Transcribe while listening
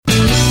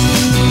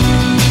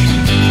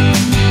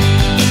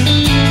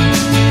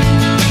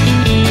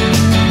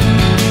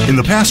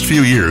past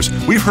few years,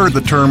 we've heard the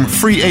term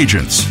free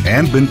agents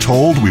and been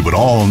told we would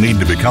all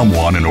need to become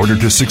one in order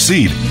to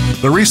succeed.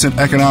 The recent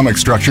economic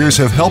structures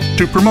have helped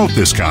to promote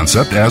this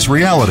concept as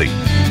reality.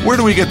 Where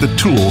do we get the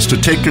tools to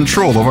take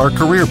control of our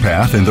career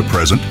path in the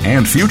present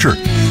and future?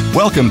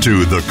 Welcome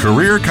to The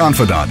Career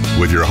Confidante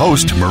with your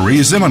host, Marie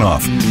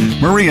Zimenoff.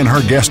 Marie and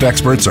her guest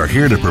experts are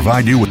here to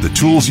provide you with the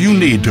tools you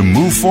need to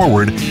move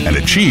forward and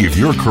achieve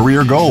your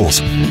career goals.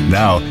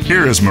 Now,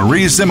 here is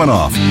Marie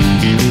Zimenoff.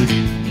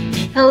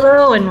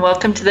 Hello and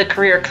welcome to the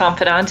Career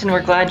Confidante, and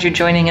we're glad you're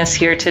joining us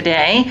here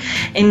today.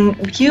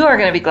 And you are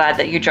going to be glad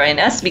that you joined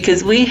us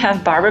because we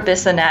have Barbara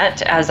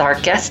Bissonnette as our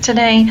guest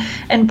today.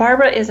 And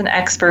Barbara is an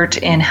expert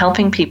in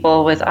helping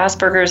people with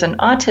Asperger's and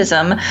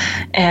autism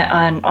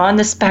on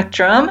the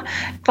spectrum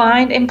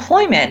find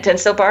employment. And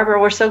so,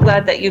 Barbara, we're so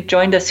glad that you've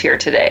joined us here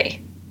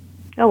today.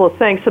 Oh, well,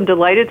 thanks. I'm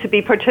delighted to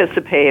be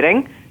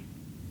participating.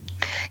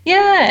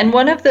 Yeah, and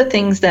one of the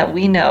things that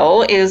we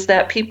know is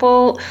that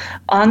people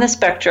on the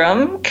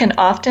spectrum can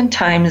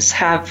oftentimes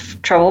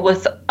have trouble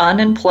with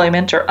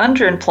unemployment or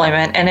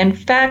underemployment. And in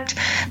fact,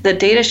 the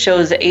data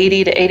shows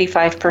 80 to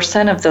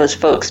 85% of those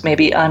folks may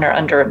be un or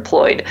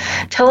underemployed.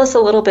 Tell us a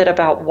little bit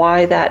about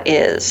why that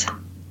is.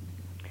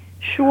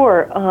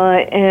 Sure.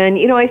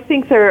 And I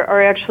think there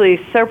are actually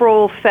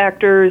several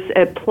factors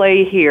at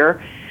play here.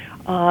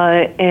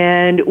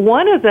 And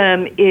one of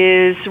them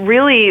is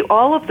really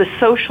all of the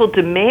social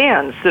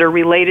demands that are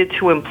related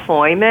to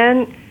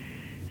employment.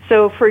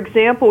 So, for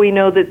example, we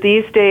know that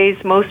these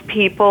days most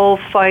people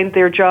find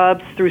their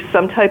jobs through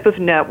some type of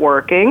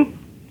networking,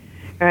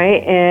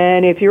 right?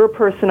 And if you're a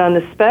person on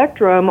the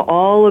spectrum,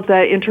 all of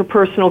that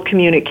interpersonal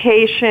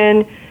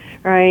communication,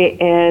 right,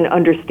 and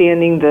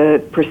understanding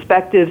the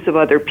perspectives of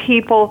other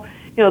people,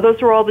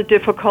 those are all the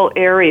difficult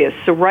areas.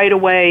 So right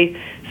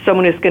away,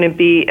 someone is going to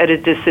be at a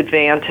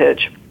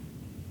disadvantage.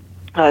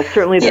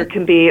 Certainly there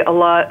can be a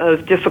lot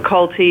of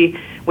difficulty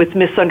with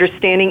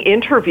misunderstanding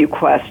interview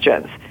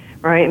questions,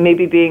 right?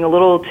 Maybe being a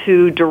little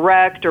too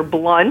direct or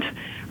blunt,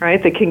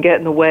 right, that can get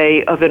in the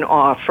way of an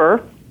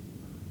offer.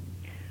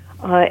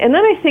 And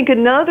then I think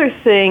another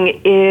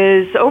thing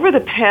is over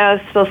the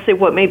past, I'll say,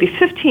 maybe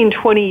 15,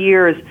 20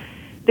 years,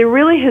 there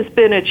really has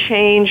been a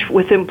change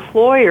with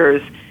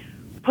employers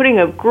putting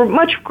a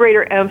much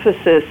greater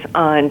emphasis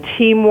on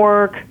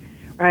teamwork,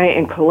 right,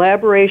 and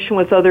collaboration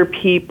with other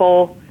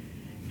people.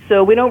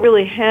 So we don't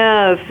really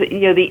have,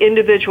 the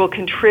individual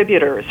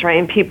contributors, right,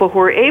 and people who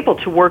are able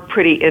to work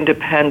pretty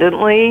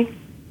independently.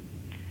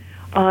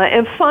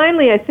 And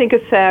finally, I think a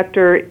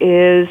factor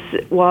is,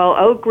 while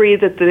I'll agree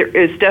that there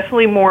is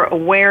definitely more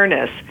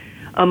awareness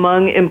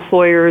among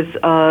employers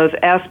of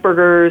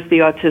Asperger's, the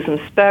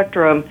autism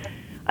spectrum,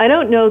 I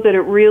don't know that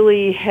it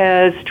really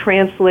has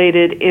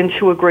translated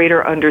into a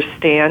greater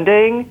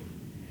understanding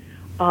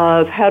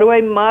of how do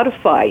I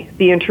modify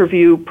the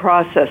interview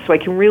process so I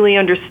can really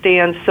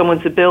understand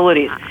someone's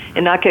abilities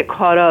and not get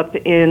caught up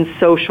in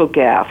social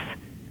gaffes,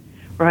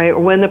 right? Or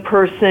when the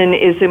person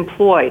is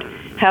employed,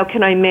 how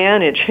can I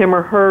manage him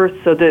or her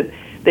so that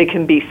they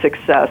can be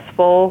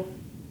successful?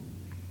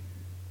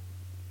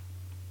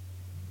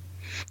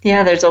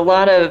 Yeah, there's a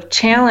lot of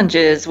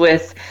challenges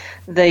with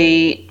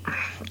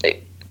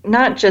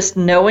not just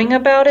knowing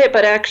about it,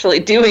 but actually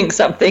doing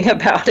something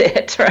about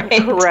it,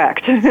 right?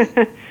 Correct.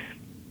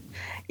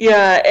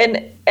 Yeah,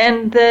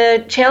 and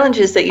the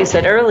challenges that you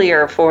said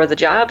earlier for the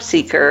job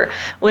seeker,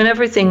 when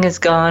everything has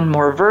gone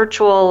more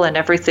virtual and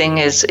everything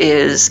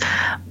is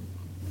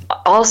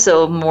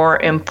also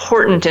more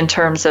important in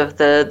terms of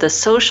the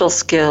social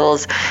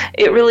skills,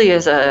 it really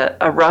is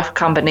a rough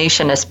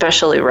combination,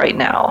 especially right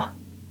now.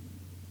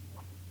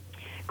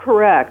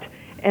 Correct.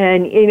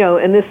 And,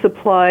 and this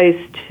applies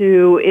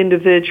to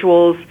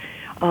individuals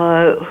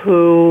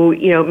who,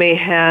 may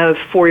have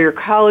four-year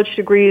college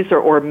degrees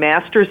or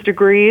master's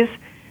degrees,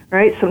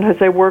 right?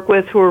 Sometimes I work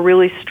with who are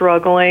really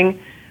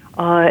struggling,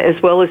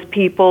 as well as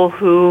people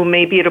who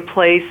may be at a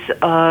place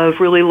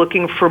of really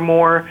looking for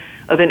more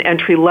of an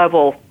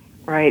entry-level,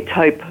 right,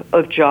 type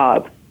of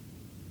job.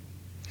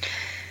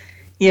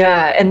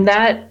 Yeah, and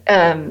that...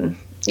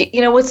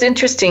 what's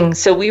interesting,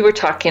 so we were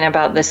talking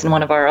about this in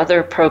one of our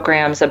other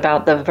programs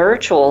about the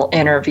virtual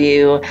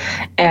interview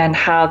and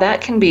how that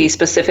can be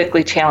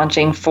specifically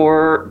challenging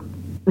for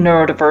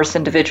neurodiverse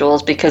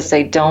individuals because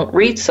they don't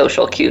read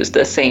social cues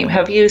the same.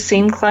 Have you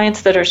seen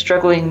clients that are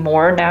struggling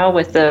more now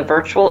with the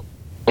virtual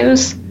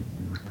cues?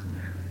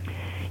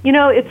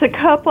 It's a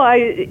couple.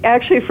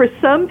 Actually, for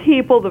some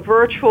people, the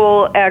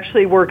virtual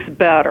actually works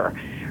better,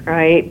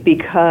 right?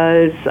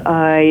 Because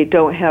I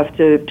don't have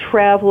to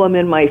travel. I'm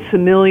in my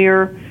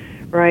familiar,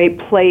 right,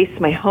 place,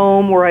 my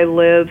home where I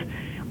live.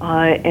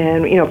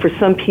 And, for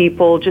some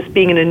people, just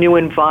being in a new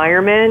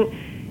environment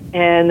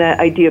and that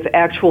idea of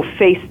actual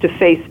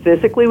face-to-face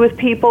physically with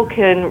people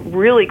can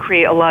really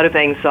create a lot of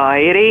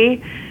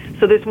anxiety.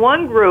 So there's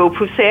one group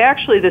who say,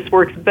 actually, this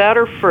works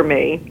better for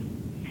me.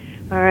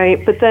 All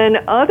right, but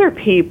then other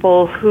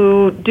people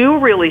who do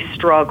really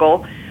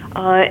struggle,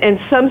 and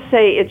some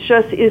say it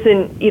just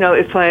isn't,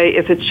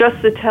 if it's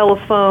just the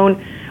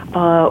telephone,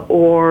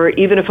 or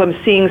even if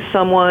I'm seeing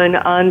someone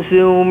on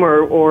Zoom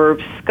or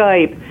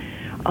Skype,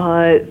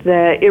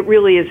 that it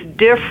really is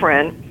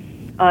different,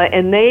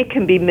 and they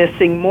can be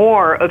missing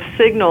more of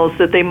signals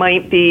that they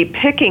might be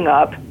picking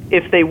up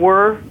if they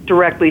were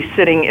directly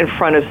sitting in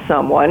front of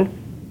someone.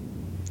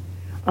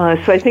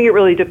 So I think it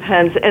really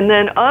depends. And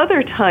then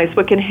other times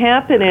what can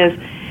happen is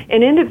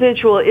an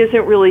individual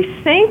isn't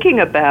really thinking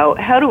about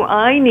how do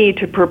I need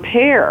to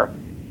prepare,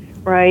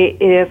 right,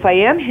 if I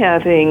am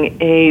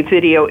having a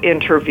video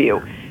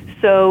interview.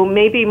 So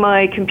maybe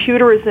my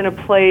computer is in a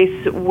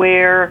place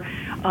where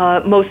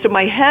most of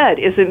my head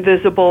isn't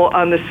visible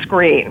on the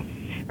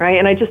screen, right?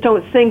 And I just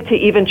don't think to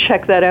even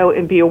check that out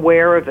and be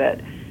aware of it.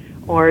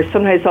 Or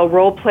sometimes I'll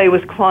role play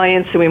with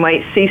clients and we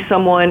might see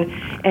someone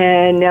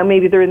and now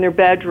maybe they're in their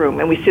bedroom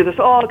and we see this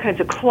all kinds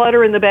of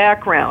clutter in the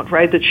background,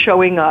 right, that's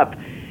showing up,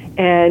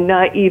 and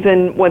not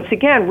even, once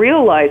again,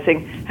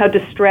 realizing how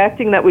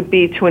distracting that would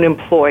be to an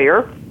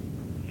employer,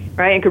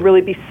 right? And could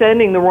really be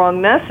sending the wrong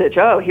message.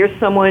 Oh, here's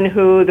someone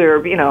who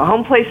their,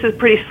 home place is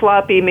pretty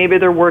sloppy. Maybe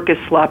their work is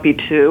sloppy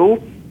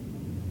too.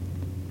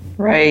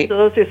 Right. So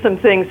those are some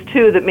things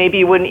too that maybe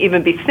you wouldn't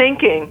even be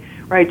thinking,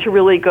 right, to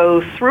really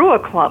go through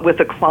with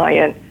a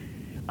client.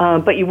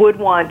 But you would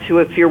want to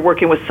if you're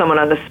working with someone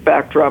on the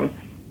spectrum.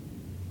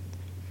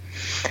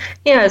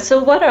 Yeah,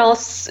 so what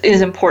else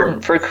is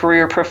important for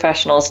career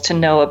professionals to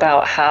know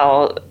about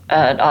how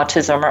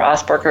autism or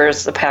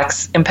Asperger's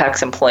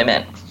impacts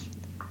employment?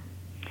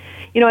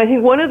 I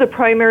think one of the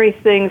primary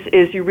things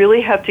is you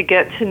really have to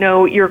get to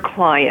know your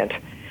client,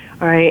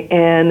 all right,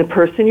 and the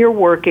person you're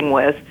working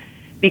with,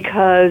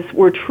 because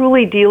we're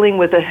truly dealing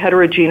with a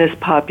heterogeneous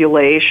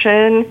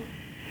population,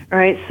 all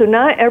right? So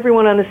not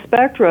everyone on the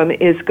spectrum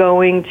is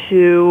going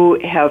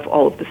to have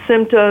all of the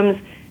symptoms.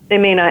 They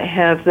may not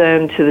have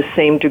them to the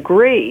same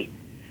degree,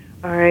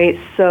 all right?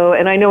 So,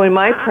 and I know in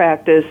my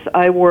practice,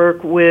 I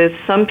work with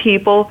some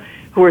people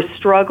who are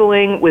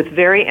struggling with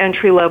very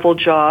entry-level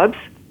jobs.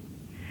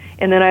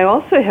 And then I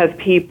also have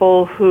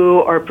people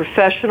who are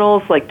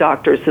professionals like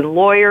doctors and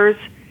lawyers.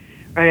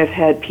 Right? I've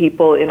had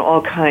people in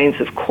all kinds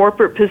of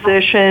corporate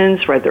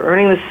positions, right? They're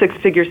earning the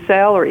six-figure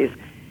salaries.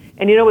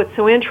 And what's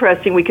so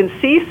interesting, we can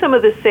see some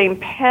of the same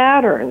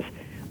patterns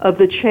of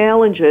the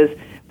challenges,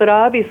 but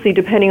obviously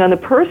depending on the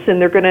person,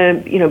 they're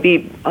going to,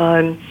 be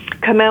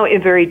come out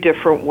in very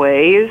different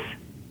ways.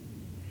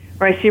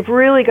 Right? So you've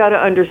really got to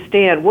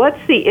understand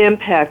what's the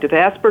impact of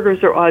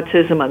Asperger's or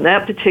autism on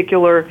that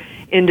particular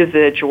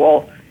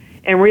individual,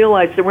 and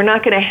realize that we're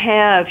not going to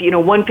have,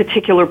 one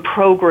particular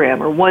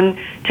program or one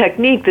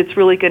technique that's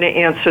really going to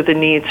answer the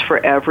needs for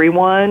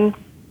everyone.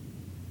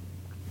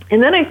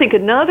 And then I think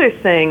another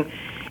thing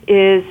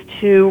is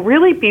to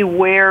really be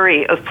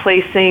wary of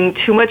placing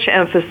too much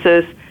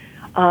emphasis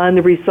on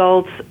the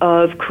results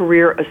of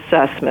career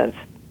assessments.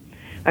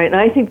 Right? And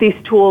I think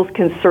these tools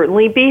can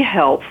certainly be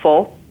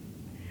helpful,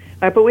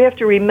 right? But we have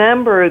to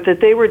remember that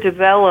they were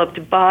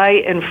developed by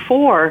and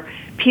for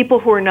people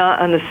who are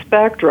not on the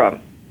spectrum.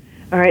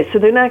 All right, so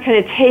they're not kind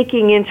of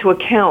taking into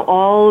account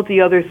all of the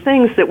other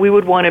things that we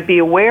would want to be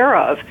aware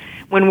of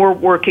when we're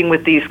working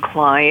with these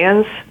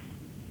clients.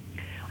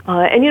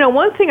 And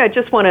one thing I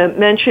just want to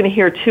mention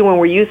here, too, when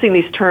we're using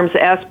these terms,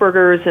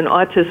 Asperger's and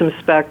autism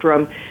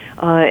spectrum,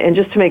 and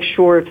just to make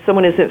sure if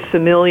someone isn't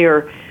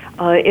familiar,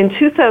 in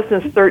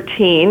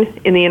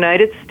 2013 in the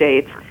United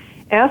States,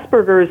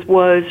 Asperger's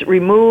was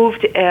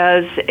removed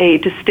as a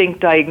distinct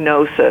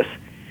diagnosis.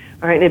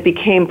 All right, and it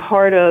became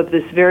part of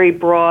this very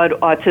broad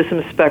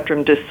autism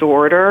spectrum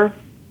disorder.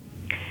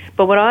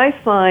 But what I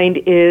find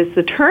is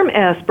the term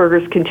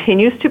Asperger's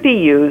continues to be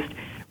used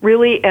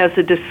really as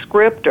a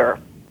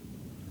descriptor.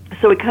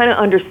 So we kind of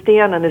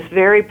understand on this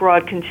very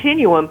broad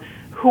continuum,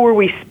 who are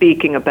we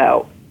speaking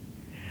about?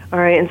 All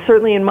right, and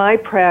certainly in my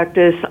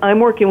practice, I'm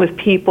working with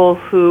people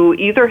who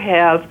either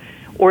have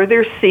or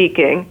they're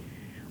seeking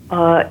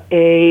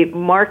a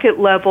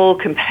market-level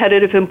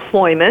competitive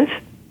employment,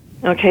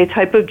 okay,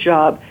 type of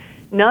job,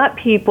 not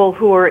people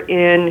who are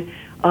in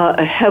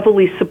a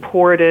heavily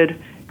supported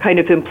kind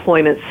of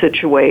employment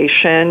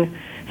situation.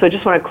 So I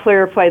just want to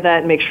clarify that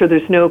and make sure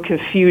there's no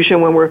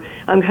confusion when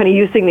I'm kind of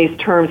using these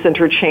terms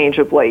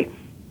interchangeably.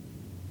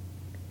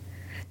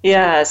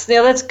 Yes,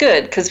 that's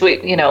good because we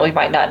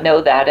might not know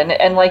that,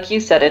 and like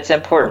you said, it's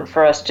important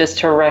for us just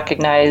to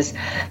recognize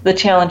the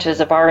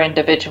challenges of our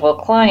individual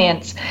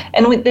clients,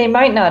 and they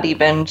might not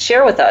even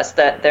share with us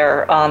that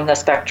they're on the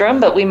spectrum,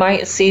 but we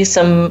might see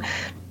some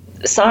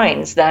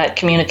signs that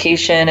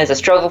communication is a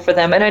struggle for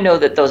them. And I know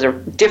that those are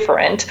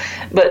different,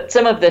 but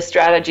some of the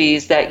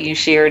strategies that you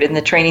shared in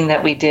the training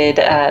that we did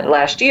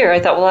last year, I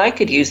thought, well, I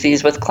could use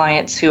these with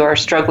clients who are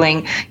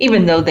struggling,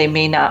 even though they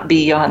may not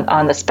be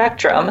on the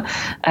spectrum.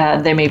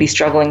 They may be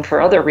struggling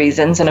for other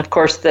reasons. And of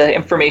course, the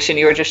information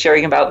you were just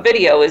sharing about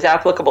video is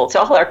applicable to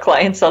all our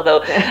clients,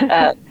 although,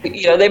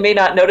 they may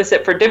not notice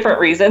it for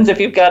different reasons. If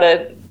you've got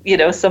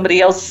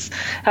somebody else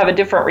have a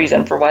different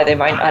reason for why they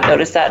might not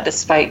notice that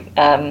despite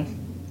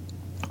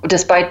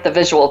the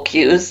visual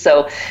cues.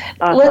 So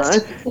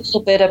let's talk a little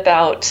bit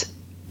about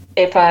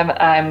if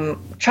I'm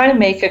trying to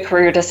make a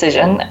career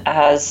decision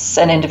as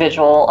an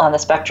individual on the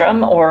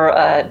spectrum, or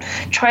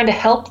trying to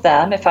help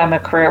them if I'm a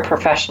career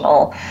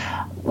professional,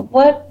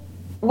 what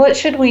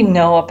should we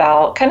know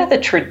about kind of the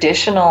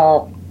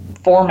traditional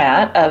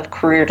format of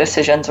career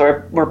decisions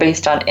were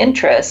based on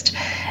interest?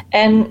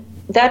 And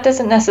that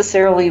doesn't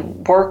necessarily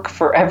work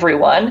for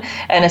everyone,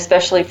 and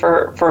especially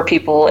for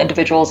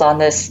individuals on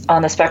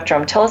the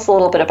spectrum. Tell us a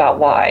little bit about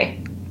why.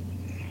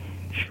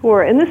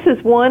 Sure, and this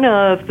is one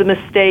of the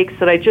mistakes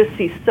that I just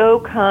see so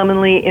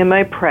commonly in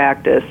my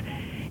practice.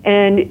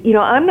 And,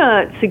 I'm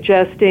not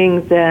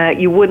suggesting that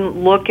you wouldn't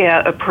look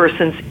at a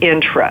person's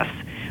interests,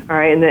 all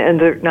right, and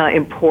they're not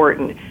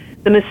important.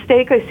 The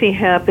mistake I see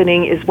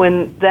happening is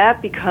when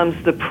that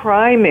becomes the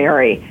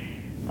primary,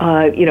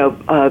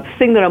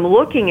 thing that I'm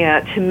looking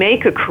at to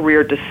make a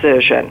career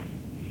decision.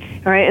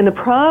 All right, and the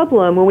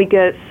problem when we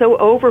get so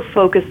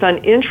over-focused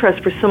on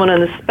interest for someone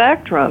on the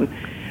spectrum,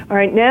 all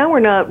right, now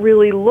we're not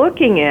really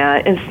looking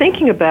at and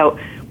thinking about,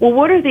 well,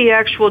 what are the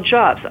actual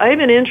jobs? I have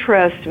an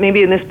interest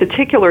maybe in this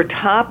particular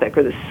topic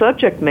or the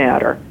subject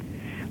matter,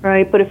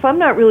 right? But if I'm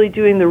not really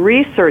doing the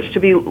research to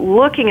be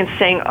looking and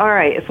saying, all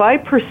right, if I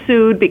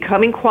pursued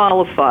becoming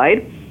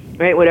qualified,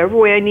 right, whatever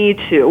way I need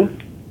to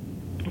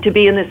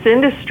be in this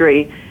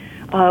industry,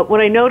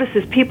 what I notice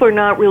is people are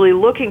not really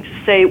looking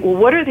to say, well,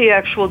 what are the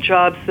actual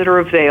jobs that are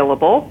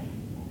available?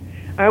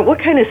 All right, what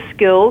kind of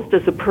skills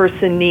does a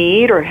person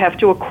need or have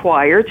to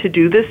acquire to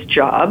do this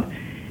job?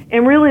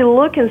 And really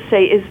look and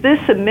say, is this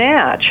a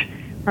match,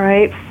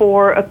 right,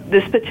 for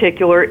this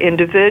particular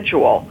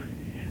individual?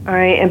 All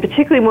right, and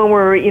particularly when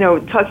we're,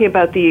 talking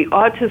about the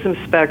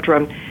autism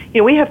spectrum,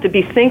 we have to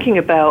be thinking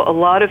about a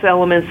lot of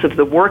elements of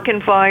the work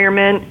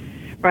environment,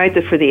 right,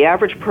 that for the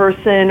average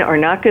person are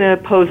not going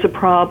to pose a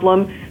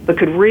problem, but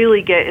could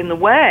really get in the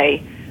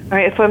way,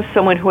 right, if I'm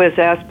someone who has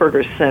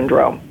Asperger's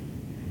syndrome.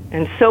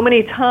 And so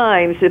many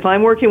times, if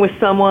I'm working with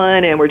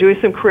someone and we're doing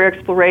some career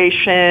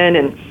exploration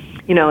and,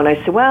 and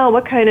I say, well,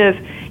 what kind of,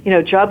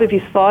 job have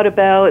you thought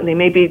about? And they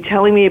may be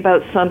telling me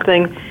about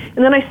something. And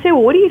then I say,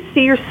 well, what do you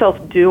see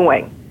yourself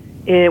doing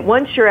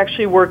once you're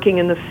actually working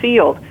in the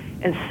field?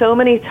 And so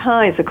many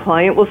times a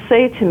client will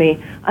say to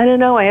me, I don't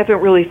know, I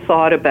haven't really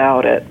thought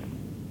about it.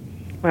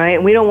 Right?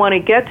 And we don't want to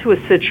get to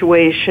a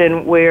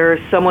situation where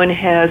someone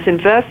has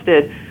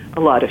invested a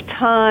lot of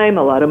time,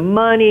 a lot of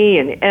money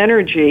and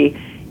energy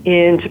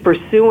into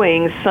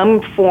pursuing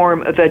some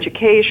form of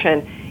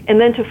education, and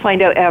then to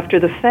find out after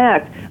the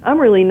fact, I'm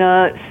really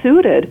not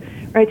suited,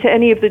 right, to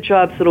any of the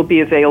jobs that will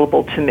be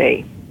available to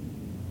me.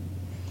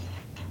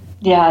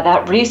 Yeah,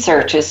 that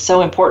research is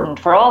so important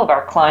for all of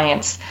our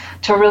clients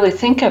to really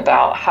think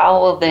about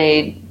how will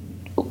they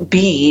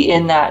be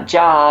in that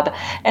job.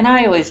 And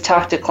I always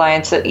talk to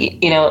clients that,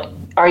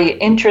 are you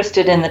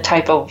interested in the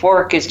type of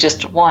work is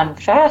just one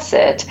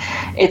facet.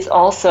 It's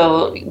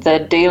also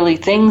the daily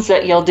things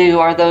that you'll do.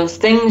 Are those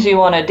things you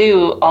want to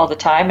do all the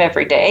time,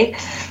 every day?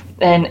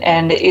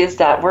 And is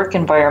that work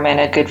environment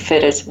a good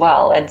fit as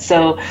well? And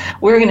so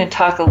we're going to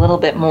talk a little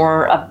bit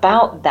more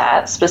about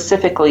that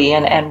specifically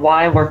and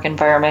why work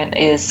environment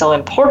is so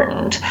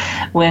important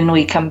when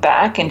we come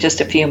back in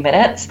just a few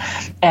minutes.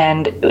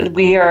 And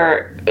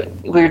we're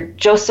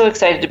just so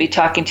excited to be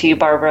talking to you,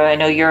 Barbara. I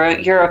know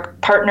you're a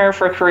partner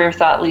for Career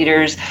Thought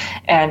Leaders,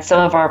 and some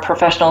of our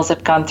professionals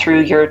have gone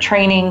through your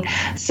training.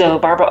 So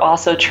Barbara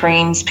also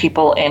trains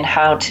people in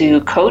how to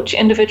coach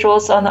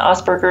individuals on the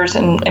Asperger's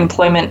and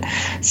employment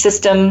system.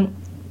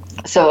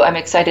 So I'm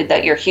excited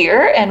that you're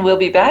here, and we'll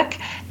be back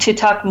to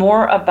talk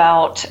more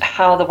about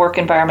how the work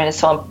environment is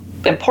so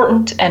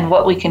important and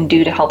what we can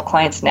do to help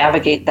clients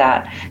navigate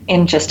that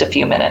in just a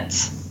few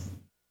minutes.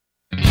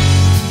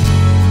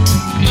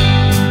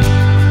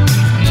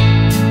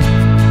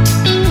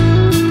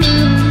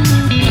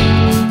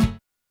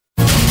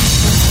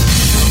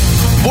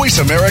 Voice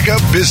America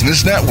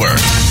Business Network,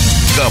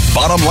 the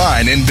bottom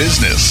line in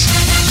business.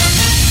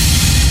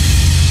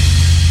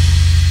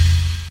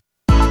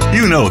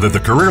 You know that the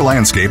career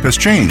landscape has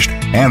changed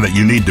and that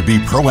you need to be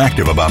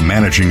proactive about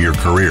managing your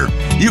career.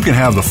 You can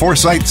have the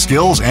foresight,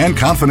 skills, and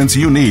confidence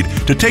you need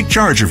to take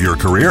charge of your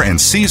career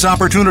and seize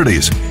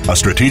opportunities. A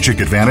strategic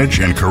advantage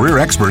and career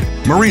expert,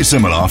 Marie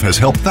Zimenoff has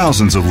helped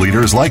thousands of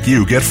leaders like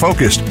you get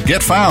focused,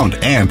 get found,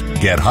 and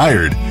get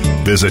hired.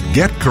 Visit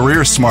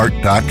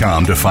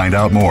getcareersmart.com to find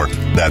out more.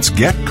 That's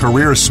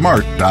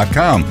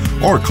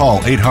getcareersmart.com or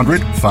call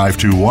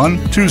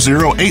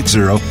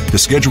 800-521-2080 to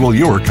schedule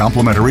your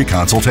complimentary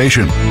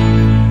consultation.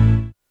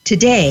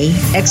 Today,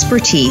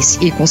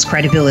 expertise equals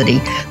credibility.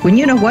 When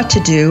you know what to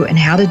do and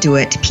how to do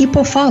it,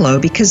 people follow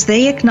because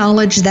they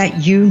acknowledge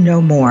that you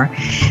know more.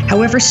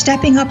 However,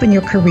 stepping up in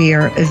your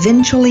career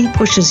eventually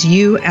pushes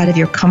you out of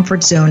your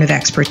comfort zone of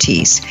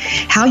expertise.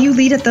 How you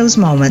lead at those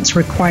moments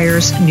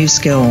requires new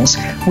skills.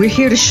 We're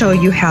here to show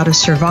you how to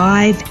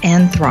survive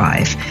and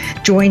thrive.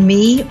 Join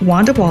me,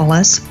 Wanda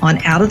Wallace, on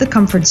Out of the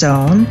Comfort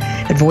Zone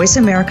at Voice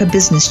America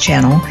Business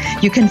Channel.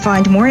 You can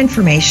find more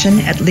information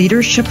at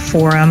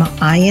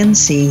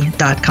leadershipforuminc.com.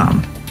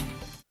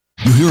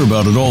 You hear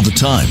about it all the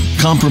time.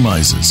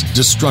 Compromises,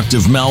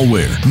 destructive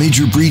malware,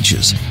 major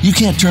breaches. You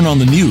can't turn on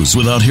the news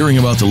without hearing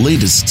about the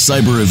latest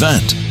cyber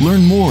event.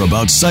 Learn more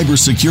about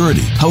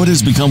cybersecurity, how it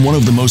has become one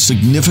of the most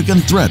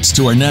significant threats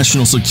to our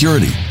national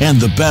security,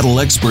 and the battle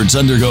experts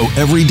undergo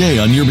every day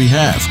on your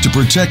behalf to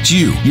protect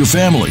you, your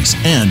families,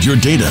 and your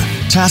data.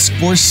 Task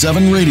Force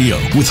 7 Radio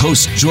with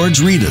host George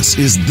Reedus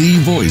is the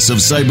voice of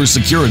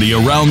cybersecurity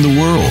around the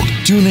world.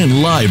 Tune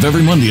in live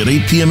every Monday at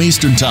 8 p.m.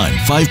 Eastern Time,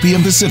 5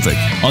 p.m. Pacific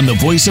on the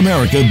Voice America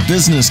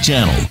Business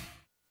Channel.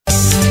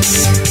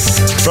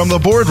 From the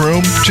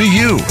boardroom to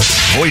you,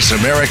 Voice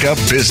America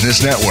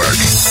Business Network.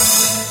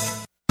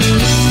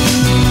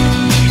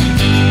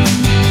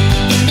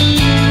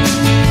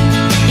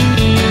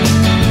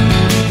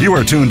 You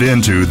are tuned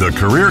in to The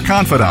Career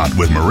Confidante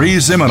with Marie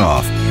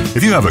Zimenoff.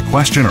 If you have a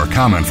question or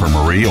comment for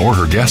Marie or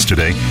her guest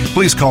today,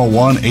 please call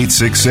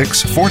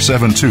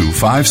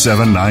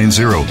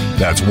 1-866-472-5790.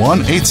 That's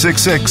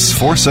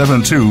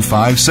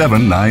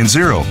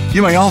 1-866-472-5790.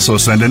 You may also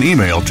send an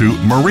email to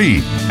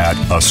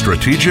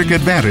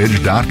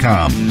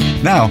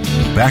marie@astrategicadvantage.com. Now,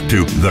 back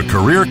to The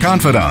Career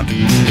Confidante.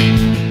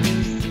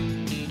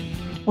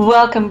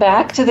 Welcome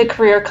back to the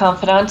Career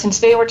Confidante, and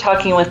today we're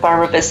talking with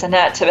Barbara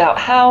Bissonnette about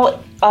how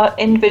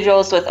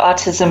individuals with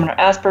autism or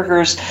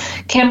Asperger's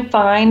can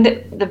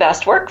find the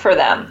best work for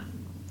them.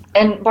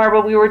 And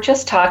Barbara, we were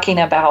just talking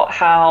about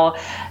how,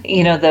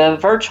 the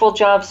virtual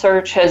job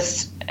search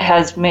has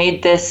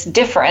made this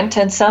different,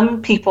 and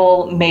some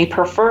people may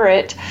prefer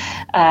it.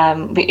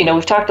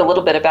 We've talked a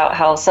little bit about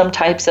how some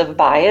types of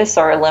bias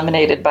are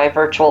eliminated by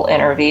virtual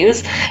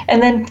interviews,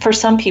 and then for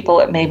some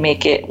people it may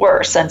make it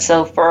worse. And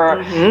so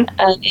for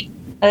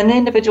an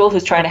individual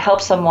who's trying to help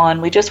someone,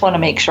 we just want to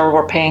make sure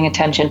we're paying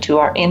attention to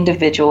our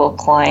individual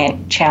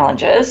client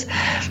challenges.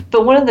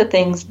 But one of the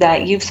things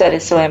that you've said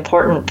is so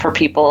important for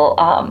people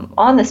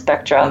on the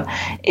spectrum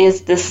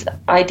is this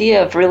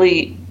idea of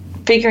really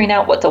figuring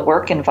out what the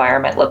work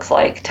environment looks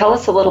like. Tell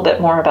us a little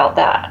bit more about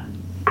that.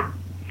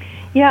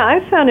 Yeah,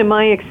 I've found in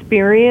my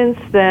experience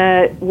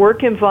that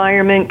work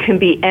environment can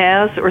be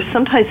as, or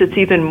sometimes it's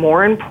even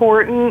more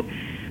important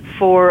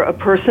for a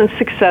person's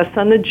success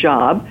on the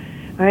job.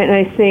 Right, and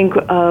I think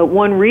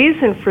one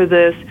reason for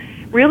this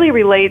really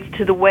relates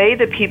to the way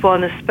that people on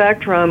the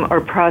spectrum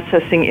are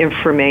processing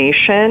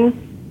information.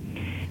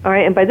 All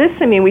right, and by this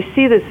I mean we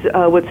see this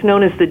what's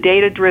known as the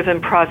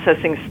data-driven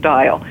processing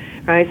style.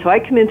 Right, so I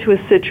come into a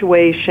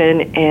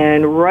situation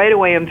and right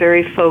away I'm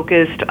very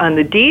focused on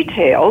the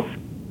details.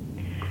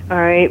 All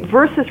right,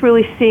 versus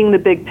really seeing the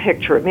big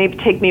picture. It may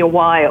take me a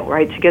while,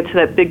 right, to get to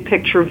that big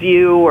picture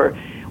view,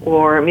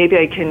 or maybe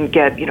I can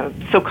get,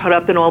 so caught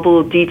up in all the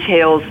little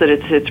details that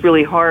it's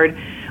really hard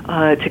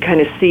to kind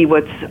of see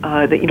what's,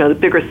 the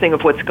bigger thing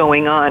of what's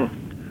going on.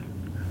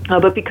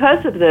 But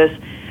because of this,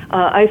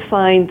 I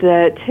find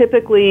that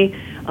typically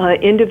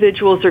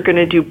individuals are going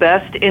to do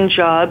best in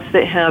jobs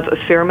that have a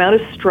fair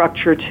amount of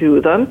structure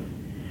to them.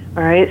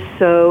 All right,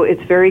 so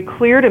it's very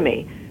clear to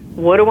me,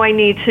 what do I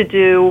need to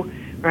do,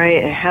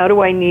 right, and how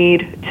do I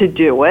need to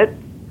do it?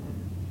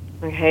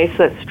 Okay,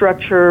 so that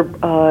structure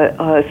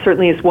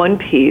certainly is one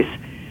piece.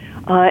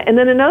 And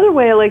then another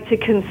way I like to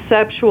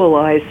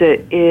conceptualize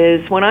it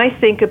is when I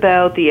think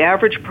about the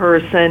average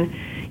person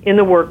in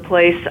the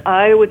workplace,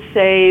 I would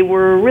say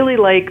we're really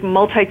like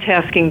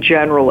multitasking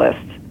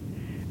generalists.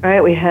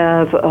 Right? We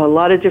have a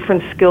lot of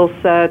different skill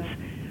sets.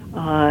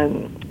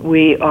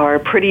 We are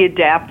pretty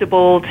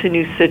adaptable to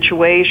new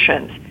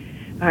situations.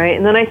 All right,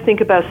 and then I think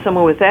about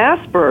someone with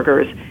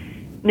Asperger's.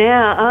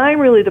 Now, I'm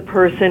really the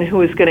person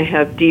who is going to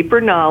have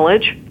deeper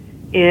knowledge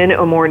in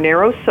a more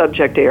narrow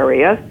subject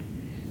area.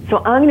 So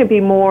I'm going to be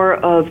more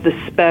of the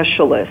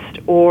specialist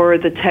or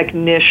the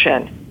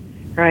technician,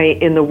 right,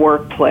 in the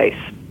workplace.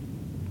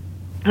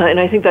 And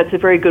I think that's a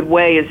very good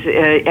way as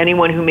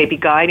anyone who may be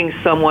guiding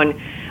someone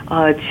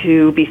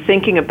to be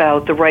thinking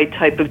about the right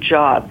type of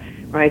job,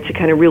 right, to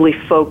kind of really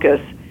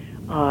focus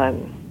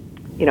on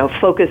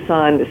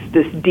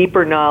this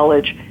deeper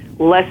knowledge,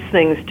 less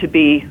things to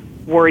be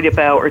worried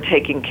about or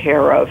taking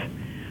care of.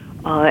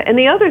 And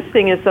the other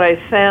thing is that I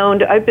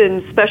found, I've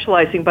been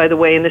specializing, by the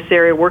way, in this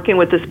area, working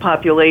with this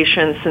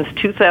population since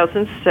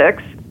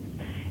 2006,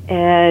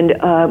 and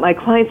my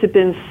clients have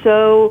been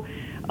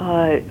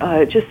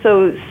just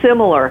so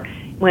similar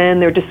when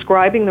they're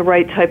describing the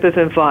right type of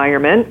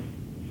environment,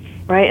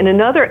 right? And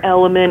another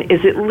element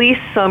is at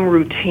least some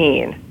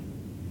routine.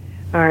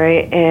 All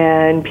right,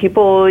 and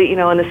people,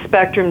 on the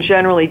spectrum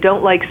generally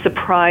don't like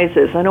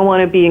surprises. I don't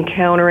want to be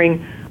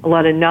encountering a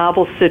lot of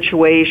novel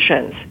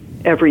situations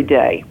every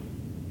day.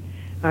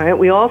 All right,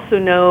 we also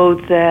know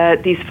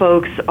that these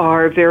folks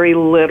are very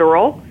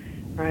literal,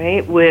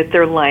 right, with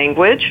their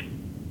language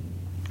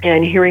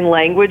and hearing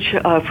language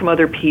from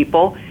other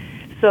people.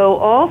 So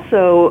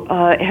also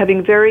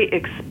having very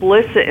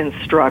explicit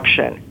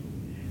instruction,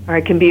 all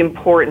right, can be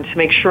important to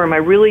make sure, am I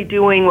really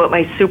doing what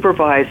my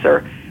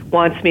supervisor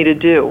wants me to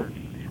do?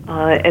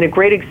 And a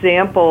great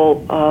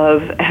example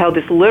of how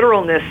this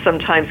literalness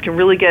sometimes can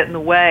really get in the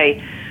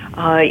way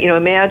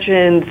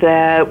Imagine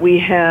that we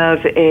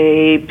have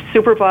a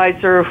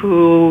supervisor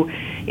who,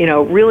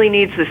 really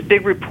needs this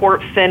big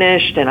report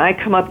finished, and I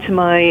come up to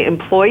my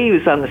employee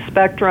who's on the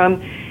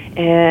spectrum,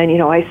 and,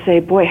 I say,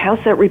 boy,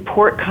 how's that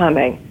report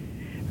coming?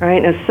 All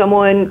right,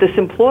 now this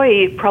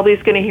employee probably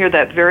is going to hear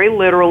that very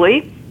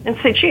literally and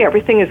say, gee,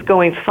 everything is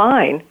going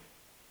fine.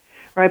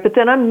 Right, but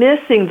then I'm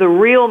missing the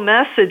real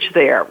message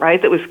there,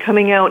 right, that was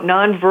coming out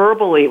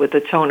non-verbally with the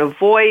tone of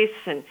voice,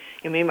 and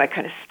maybe I'm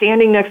kind of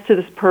standing next to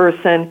this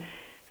person.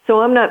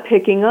 So I'm not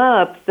picking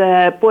up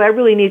that, boy, I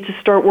really need to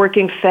start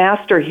working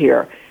faster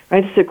here.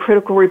 Right, it's a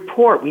critical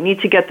report. We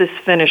need to get this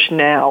finished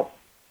now.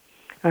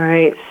 All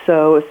right,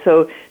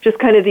 so just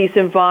kind of these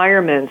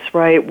environments,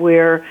 right,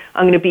 where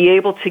I'm going to be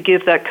able to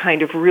give that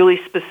kind of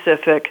really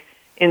specific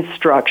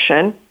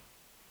instruction.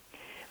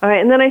 All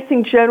right, and then I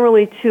think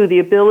generally, too, the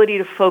ability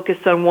to focus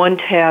on one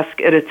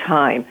task at a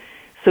time.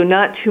 So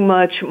not too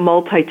much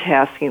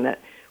multitasking, that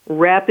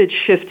rapid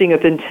shifting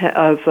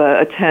of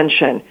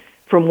attention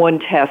from one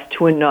task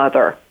to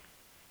another.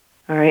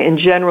 All right, and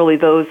generally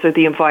those are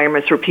the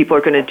environments where people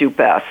are going to do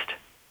best.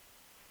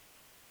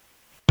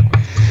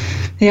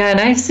 Yeah, and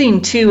I've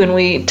seen, too, and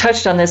we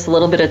touched on this a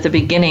little bit at the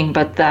beginning,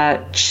 but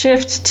that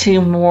shift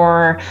to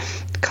more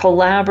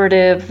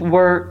collaborative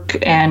work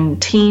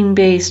and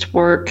team-based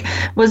work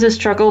was a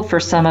struggle for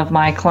some of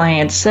my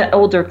clients,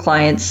 older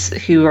clients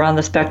who are on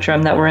the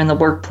spectrum that were in the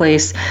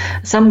workplace,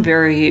 some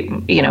very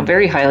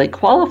highly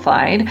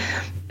qualified.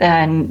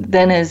 And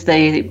then as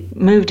they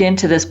moved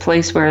into this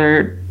place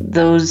where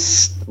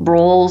those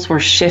roles were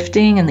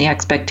shifting and the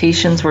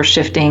expectations were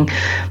shifting,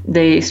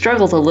 they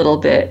struggled a little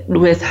bit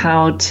with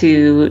how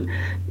to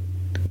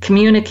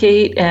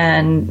communicate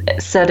and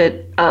set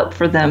it up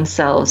for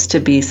themselves to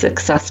be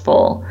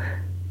successful.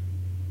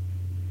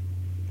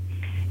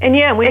 And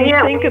when you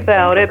think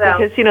about it,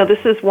 because,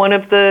 this is one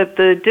of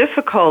the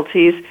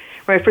difficulties,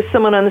 right, for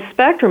someone on the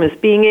spectrum is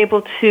being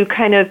able to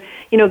kind of,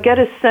 get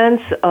a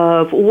sense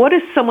of what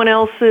is someone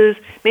else's,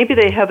 maybe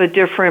they have a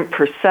different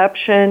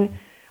perception,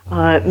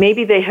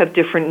 maybe they have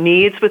different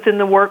needs within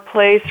the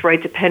workplace,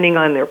 right, depending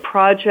on their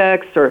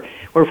projects, or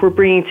if we're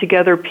bringing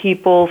together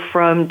people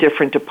from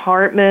different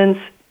departments,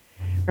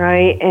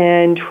 right,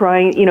 and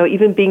trying,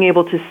 even being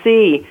able to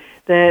see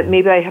that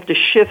maybe I have to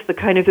shift the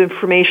kind of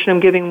information I'm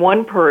giving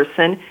one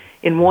person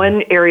in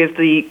one area of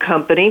the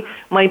company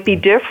might be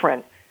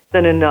different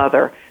than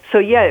another. So,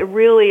 it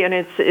really, and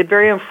it's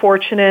very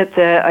unfortunate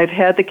that I've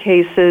had the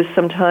cases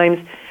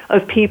sometimes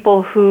of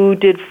people who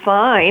did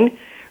fine,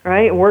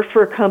 right, and worked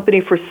for a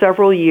company for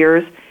several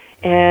years,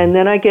 and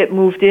then I get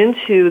moved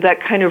into that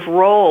kind of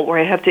role where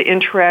I have to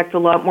interact a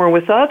lot more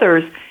with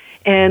others,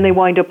 and they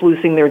wind up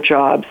losing their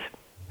jobs.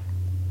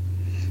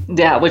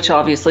 Yeah, which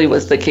obviously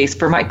was the case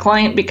for my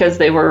client because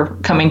they were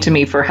coming to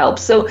me for help.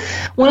 So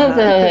one of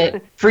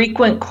the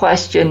frequent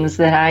questions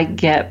that I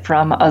get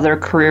from other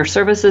career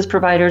services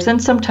providers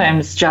and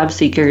sometimes job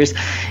seekers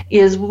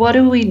is, what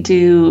do we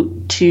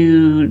do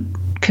to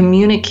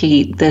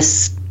communicate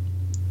this?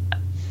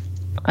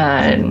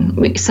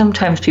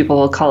 Sometimes people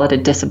will call it a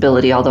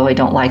disability, although I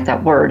don't like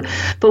that word.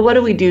 But what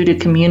do we do to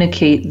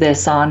communicate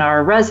this on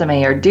our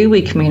resume, or do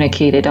we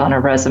communicate it on a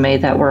resume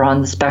that we're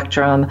on the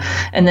spectrum?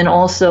 And then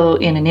also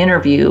in an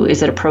interview,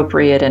 is it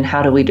appropriate, and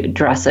how do we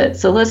address it?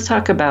 So let's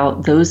talk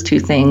about those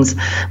two things,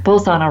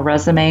 both on a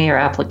resume or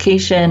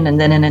application, and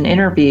then in an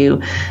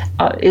interview.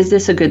 Is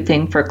this a good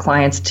thing for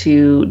clients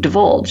to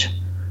divulge?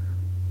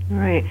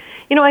 Right.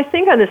 I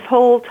think on this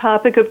whole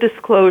topic of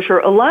disclosure,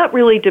 a lot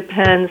really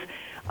depends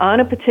on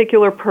a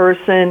particular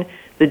person,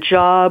 the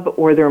job,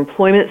 or their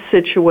employment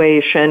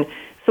situation.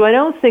 So I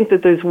don't think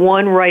that there's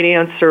one right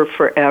answer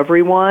for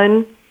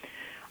everyone.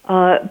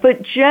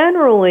 But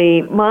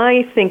generally,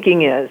 my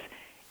thinking is,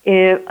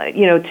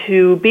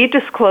 to be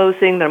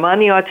disclosing that I'm on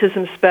the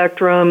autism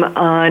spectrum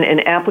on an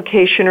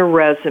application or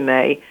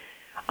resume,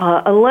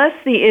 unless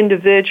the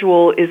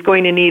individual is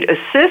going to need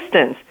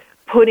assistance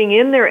putting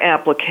in their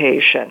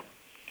application,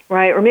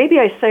 right? Or maybe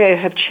I say I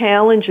have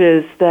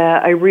challenges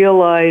that I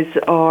realize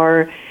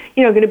are,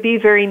 going to be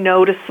very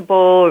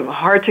noticeable,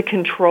 hard to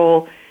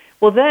control.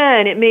 Well,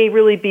 then it may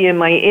really be in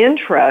my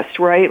interest,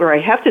 right, or I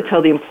have to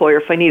tell the employer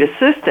if I need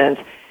assistance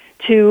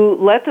to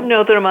let them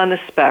know that I'm on the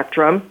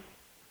spectrum,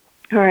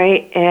 all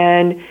right?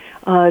 And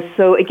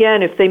so,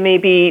 again, if they may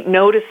be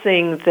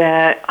noticing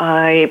that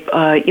I,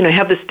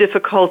 have this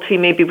difficulty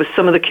maybe with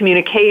some of the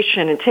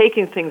communication and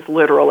taking things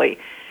literally,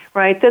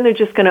 right, then they're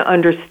just going to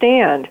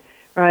understand,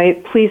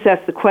 right? Please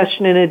ask the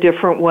question in a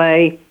different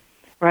way,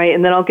 right?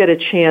 And then I'll get a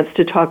chance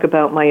to talk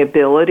about my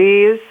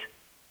abilities.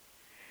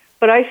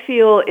 But I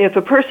feel if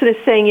a person is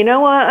saying, you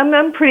know what,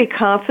 I'm pretty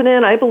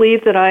confident, I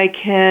believe that I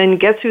can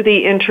get through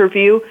the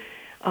interview,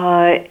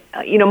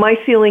 my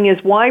feeling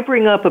is, why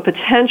bring up a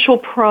potential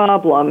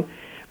problem,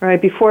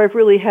 right, before I've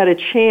really had a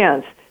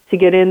chance to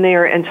get in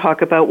there and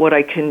talk about what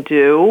I can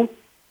do?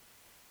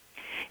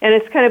 And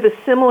it's kind of a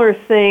similar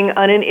thing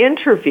on an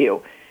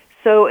interview.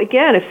 So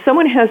again, if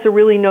someone has a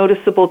really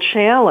noticeable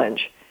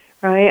challenge,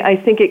 right, I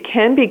think it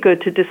can be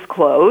good to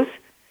disclose,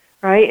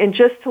 right, and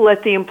just to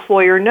let the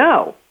employer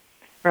know,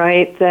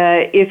 right?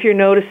 That if you're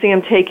noticing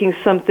I'm taking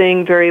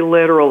something very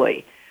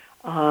literally,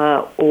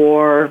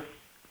 or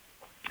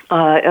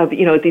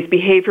these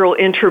behavioral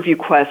interview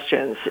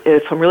questions,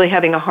 if I'm really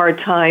having a hard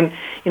time,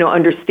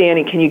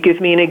 understanding, can you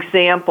give me an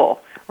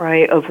example,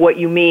 right, of what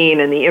you mean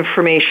and the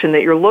information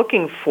that you're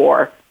looking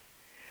for?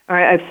 All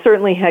right, I've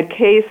certainly had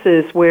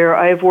cases where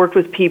I've worked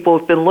with people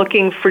who've been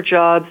looking for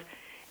jobs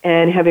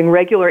and having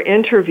regular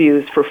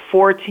interviews for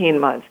 14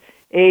 months,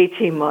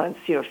 18 months,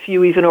 a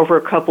few even over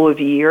a couple of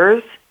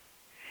years.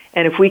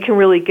 And if we can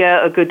really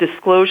get a good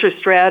disclosure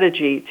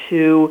strategy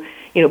to,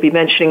 be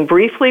mentioning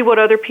briefly what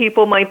other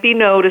people might be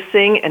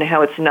noticing and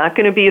how it's not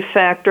going to be a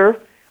factor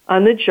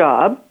on the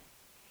job,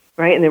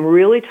 right? And then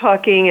really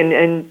talking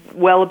and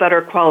well about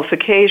our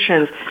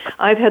qualifications.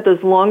 I've had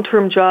those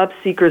long-term job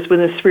seekers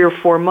within 3 or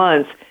 4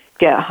 months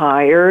get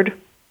hired.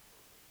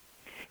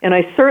 And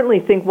I certainly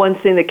think one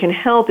thing that can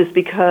help is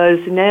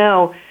because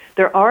now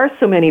there are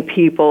so many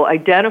people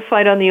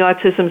identified on the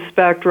autism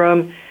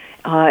spectrum,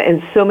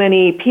 and so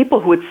many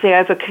people who would say, I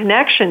have a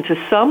connection to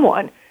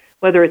someone,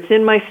 whether it's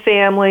in my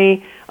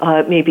family,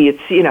 maybe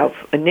it's,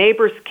 a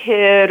neighbor's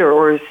kid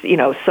or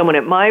someone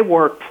at my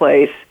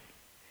workplace.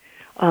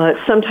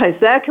 Sometimes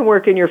that can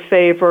work in your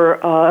favor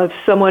of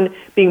someone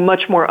being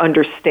much more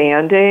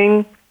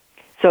understanding.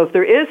 So if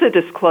there is a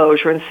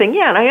disclosure and saying,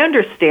 and I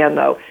understand,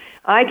 though,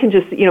 I can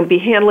just, be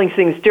handling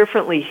things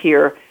differently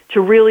here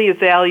to really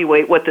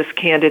evaluate what this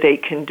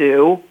candidate can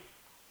do.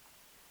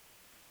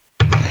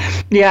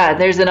 Yeah,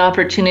 there's an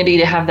opportunity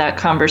to have that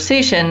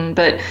conversation,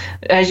 but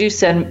as you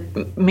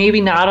said, maybe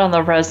not on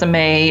the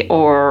resume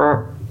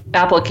or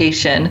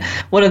application.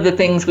 One of the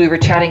things we were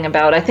chatting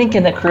about, I think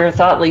in the Career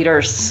Thought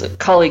Leaders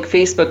colleague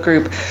Facebook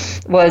group,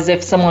 was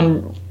if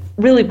someone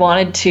really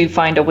wanted to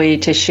find a way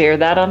to share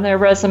that on their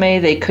resume,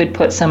 they could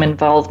put some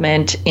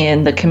involvement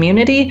in the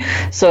community.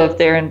 So if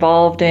they're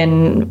involved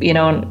in,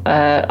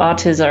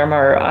 autism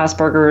or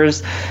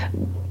Asperger's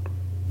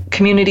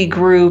community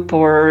group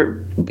or,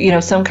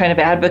 some kind of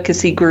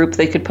advocacy group,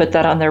 they could put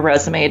that on their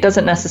resume. It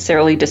doesn't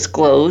necessarily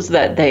disclose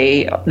that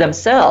they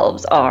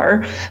themselves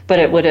are, but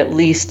it would at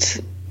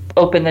least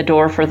open the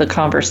door for the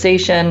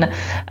conversation.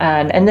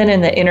 And then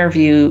in the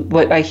interview,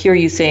 what I hear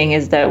you saying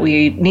is that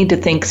we need to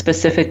think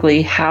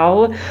specifically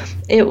how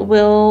it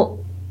will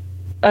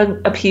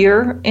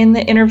appear in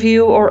the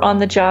interview or on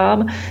the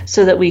job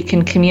so that we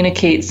can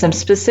communicate some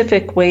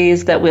specific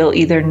ways that we'll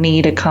either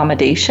need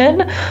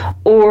accommodation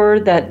or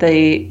that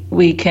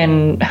we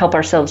can help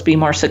ourselves be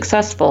more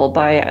successful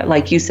by,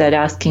 like you said,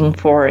 asking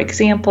for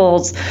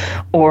examples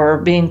or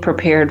being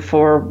prepared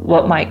for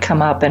what might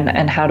come up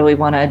and how do we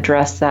want to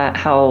address that,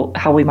 how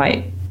we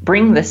might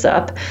bring this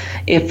up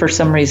if for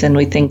some reason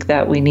we think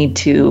that we need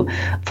to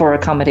for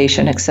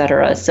accommodation,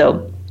 etc.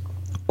 So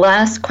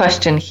last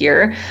question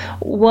here.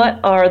 What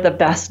are the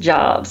best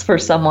jobs for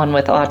someone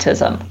with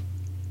autism?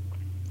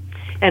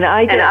 And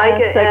I get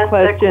asked that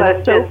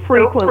question so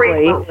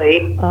frequently.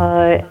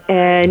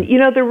 And,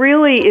 there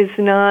really is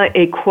not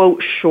a,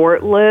 quote,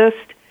 short list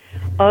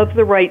of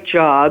the right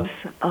jobs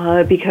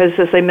because,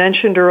 as I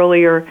mentioned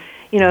earlier,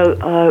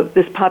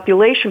 this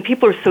population,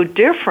 people are so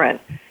different,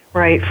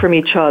 right, from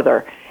each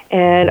other.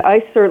 And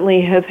I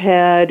certainly have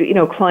had,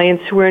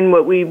 clients who are in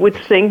what we would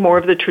think more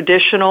of the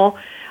traditional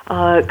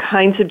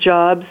kinds of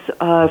jobs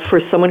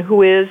for someone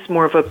who is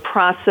more of a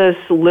process,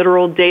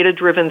 literal,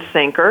 data-driven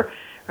thinker,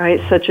 right,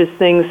 such as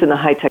things in the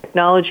high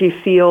technology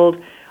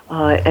field,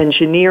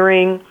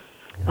 engineering,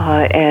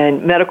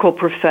 and medical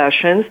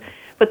professions.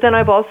 But then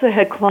I've also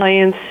had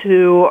clients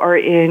who are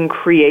in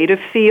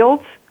creative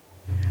fields,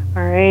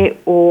 all right,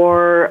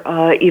 or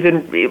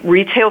even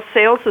retail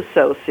sales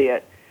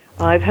associate.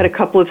 I've had a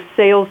couple of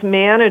sales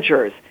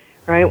managers,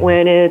 right,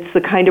 when it's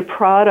the kind of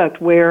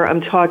product where I'm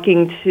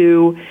talking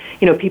to,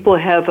 people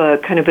who have a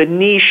kind of a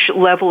niche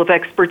level of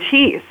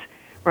expertise,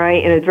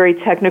 right, in a very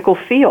technical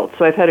field.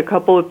 So I've had a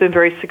couple who have been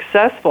very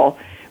successful,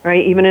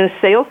 right, even in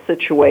a sales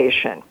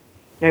situation,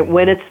 right,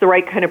 when it's the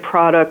right kind of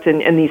product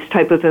and these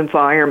type of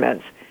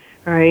environments,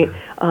 right.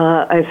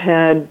 I've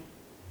had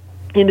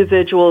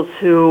individuals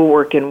who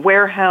work in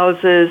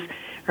warehouses,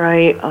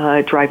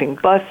 right, driving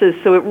buses.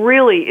 So it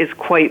really is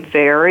quite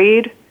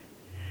varied.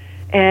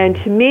 And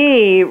to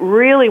me,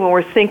 really, when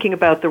we're thinking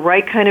about the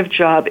right kind of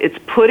job, it's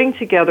putting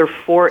together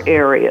 4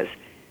 areas.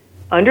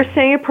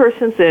 Understanding a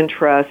person's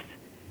interests,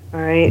 all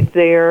right,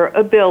 their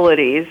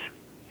abilities,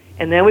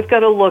 and then we've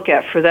got to look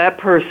at, for that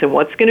person,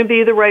 what's going to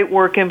be the right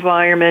work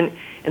environment,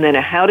 and then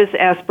how does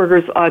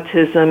Asperger's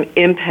autism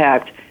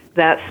impact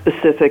that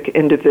specific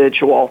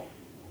individual.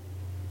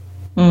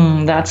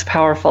 That's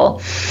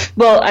powerful.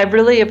 Well, I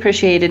really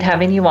appreciated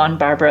having you on,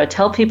 Barbara.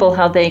 Tell people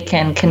how they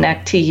can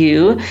connect to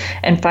you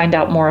and find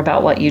out more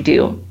about what you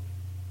do.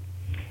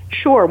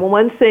 Sure. Well,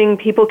 one thing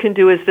people can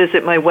do is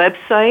visit my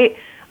website.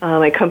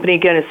 My company,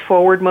 again, is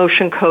Forward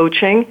Motion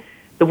Coaching.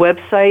 The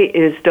website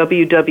is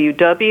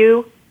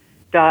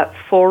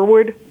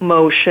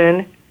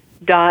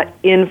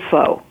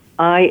www.forwardmotion.info,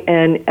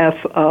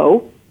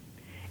 INFO.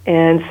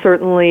 And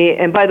certainly,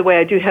 and by the way,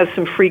 I do have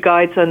some free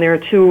guides on there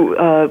too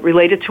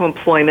related to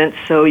employment,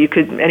 so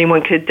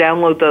anyone could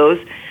download those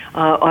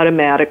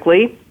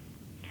automatically.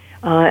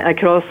 I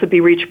can also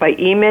be reached by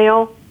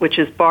email, which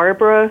is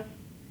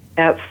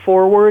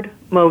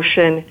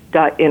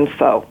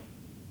barbara@forwardmotion.info.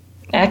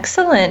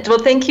 Excellent. Well,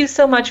 thank you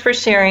so much for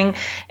sharing.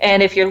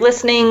 And if you're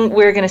listening,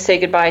 we're going to say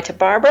goodbye to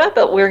Barbara,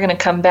 but we're going to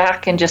come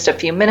back in just a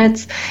few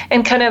minutes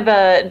and kind of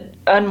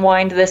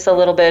unwind this a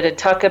little bit and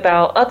talk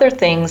about other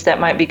things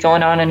that might be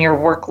going on in your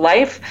work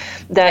life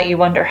that you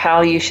wonder how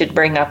you should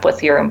bring up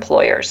with your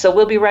employer. So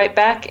we'll be right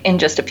back in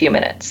just a few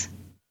minutes.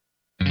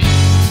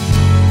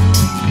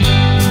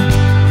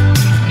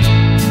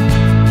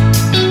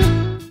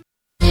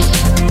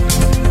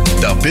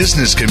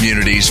 Business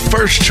community's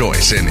first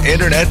choice in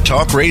Internet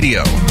Talk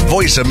Radio.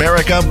 Voice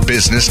America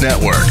Business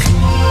Network.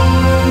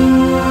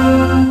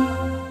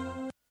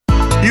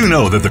 You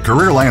know that the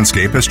career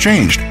landscape has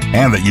changed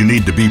and that you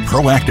need to be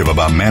proactive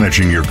about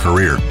managing your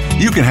career.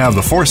 You can have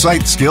the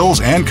foresight,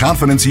 skills, and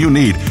confidence you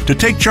need to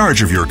take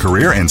charge of your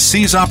career and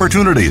seize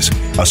opportunities.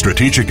 A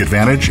strategic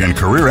advantage and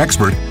career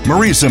expert,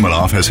 Marie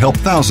Zimenoff has helped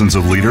thousands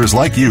of leaders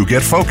like you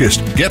get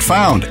focused, get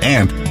found,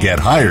 and get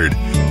hired.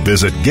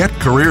 Visit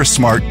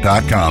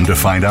getcareersmart.com to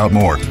find out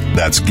more.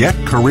 That's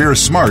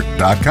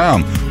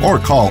getcareersmart.com or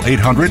call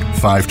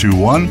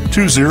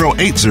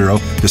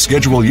 800-521-2080 to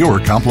schedule your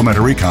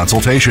complimentary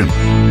consultation.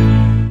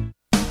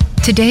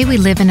 Today we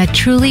live in a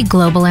truly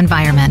global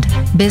environment.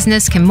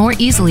 Business can more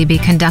easily be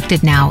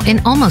conducted now in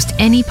almost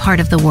any part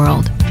of the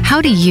world.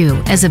 How do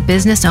you, as a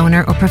business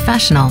owner or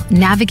professional,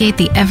 navigate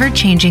the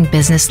ever-changing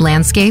business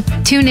landscape?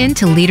 Tune in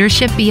to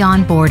Leadership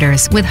Beyond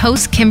Borders with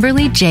host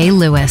Kimberly J.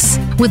 Lewis.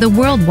 With a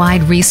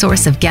worldwide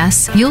resource of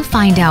guests, you'll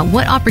find out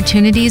what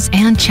opportunities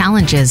and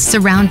challenges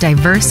surround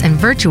diverse and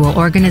virtual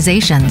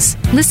organizations.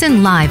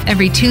 Listen live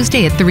every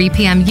Tuesday at 3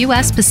 p.m.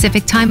 U.S.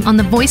 Pacific Time on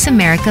the Voice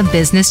America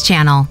Business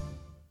Channel.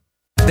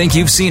 Think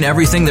you've seen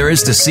everything there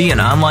is to see in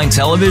online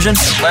television?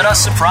 Let us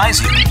surprise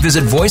you.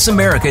 Visit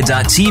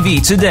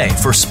voiceamerica.tv today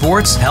for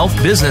sports, health,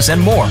 business, and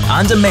more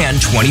on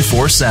demand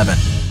 24/7.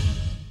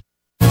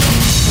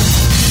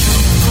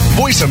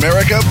 Voice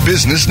America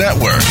Business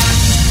Network.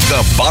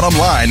 The bottom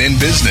line in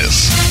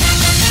business.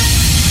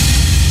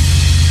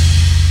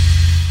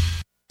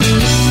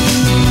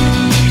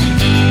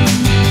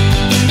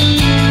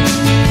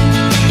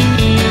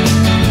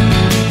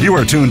 You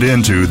are tuned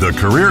in to The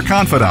Career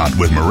Confidant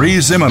with Marie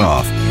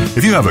Zimenoff.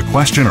 If you have a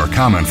question or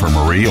comment for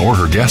Marie or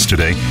her guest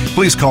today,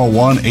 please call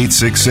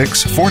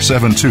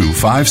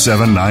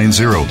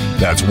 1-866-472-5790.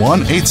 That's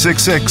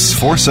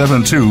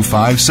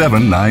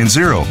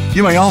 1-866-472-5790.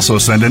 You may also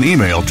send an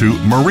email to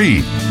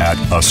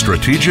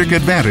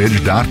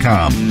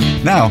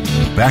marie@astrategicadvantage.com. Now,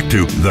 back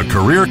to The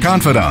Career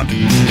Confidant.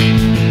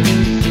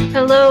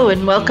 Hello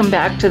and welcome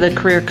back to the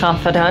Career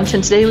Confidant.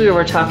 And today we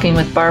were talking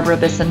with Barbara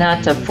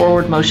Bissonnette of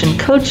Forward Motion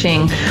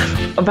Coaching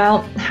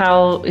about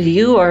how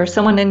you or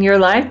someone in your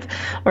life,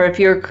 or if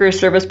you're a career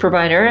service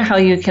provider, how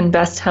you can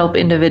best help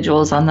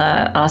individuals on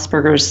the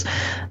Asperger's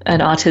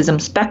and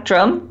autism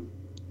spectrum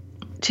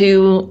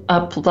to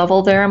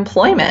up-level their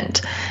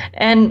employment.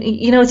 And,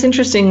 you know, it's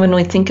interesting when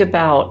we think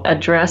about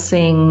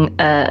addressing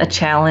a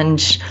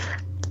challenge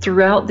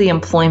throughout the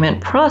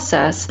employment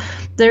process,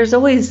 there's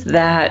always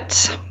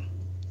that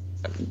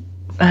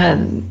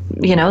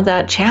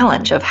that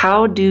challenge of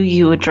how do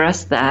you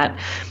address that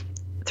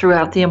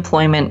throughout the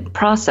employment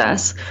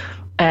process,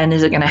 and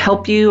is it going to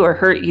help you or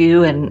hurt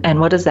you, and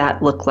what does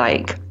that look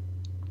like?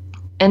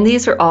 And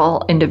these are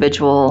all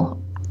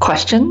individual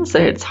questions.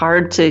 It's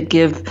hard to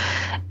give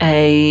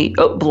a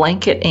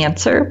blanket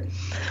answer.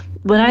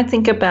 When I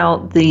think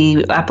about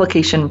the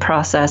application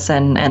process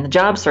and the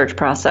job search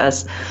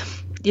process,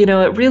 you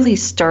know, it really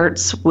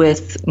starts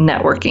with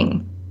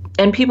networking.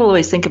 And people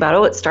always think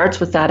about, it starts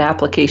with that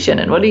application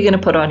and what are you going to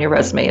put on your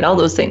resume and all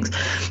those things.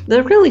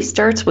 That really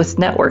starts with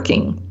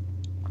networking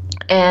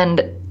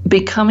and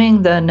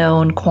becoming the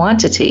known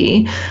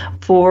quantity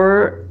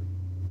for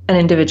an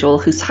individual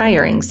who's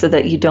hiring so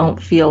that you don't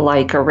feel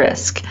like a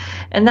risk.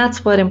 And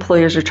that's what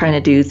employers are trying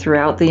to do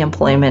throughout the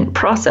employment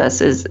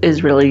process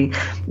is really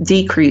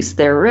decrease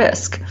their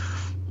risk.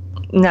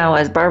 Now,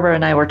 as Barbara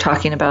and I were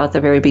talking about at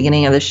the very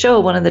beginning of the show,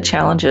 one of the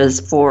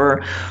challenges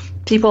for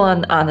people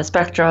on the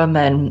spectrum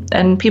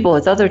and people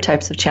with other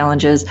types of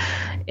challenges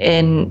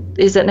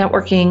is that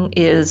networking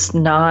is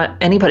not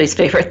anybody's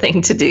favorite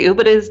thing to do,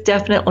 but is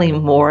definitely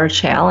more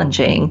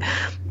challenging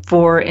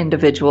for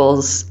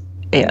individuals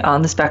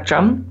on the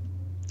spectrum.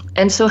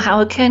 And so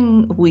how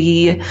can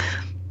we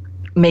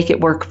make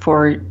it work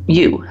for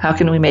you? How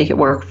can we make it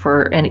work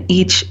for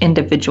each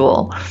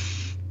individual?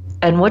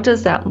 And what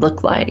does that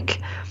look like?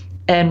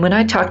 And when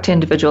I talk to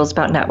individuals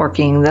about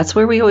networking, that's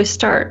where we always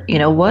start. You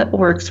know, what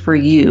works for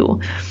you?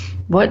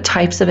 What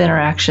types of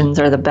interactions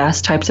are the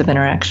best types of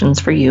interactions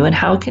for you? And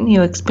how can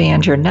you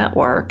expand your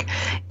network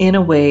in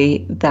a way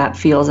that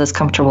feels as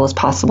comfortable as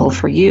possible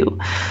for you?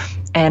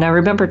 And I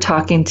remember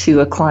talking to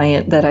a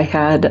client that I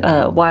had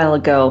a while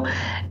ago,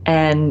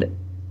 and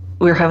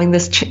we were having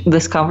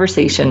this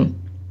conversation.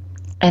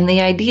 And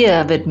the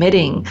idea of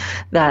admitting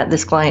that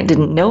this client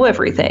didn't know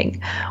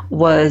everything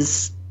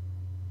was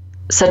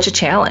such a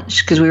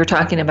challenge, because we were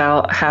talking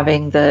about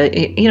having the,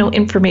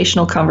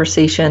 informational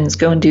conversations,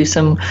 go and do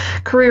some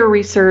career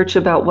research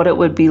about what it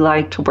would be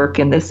like to work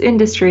in this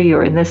industry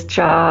or in this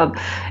job.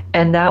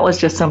 And that was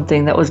just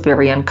something that was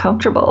very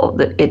uncomfortable,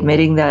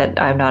 admitting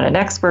that I'm not an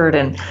expert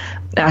and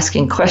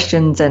asking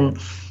questions and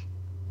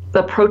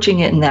approaching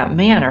it in that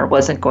manner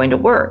wasn't going to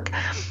work.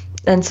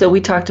 And so we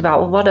talked about,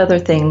 well, what other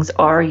things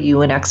are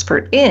you an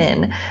expert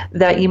in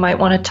that you might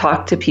want to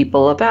talk to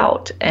people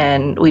about?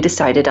 And we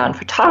decided on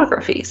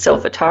photography. So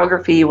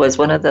photography was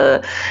one of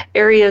the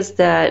areas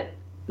that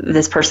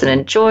this person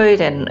enjoyed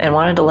and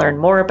wanted to learn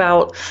more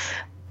about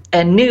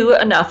and knew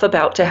enough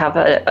about to have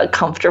a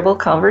comfortable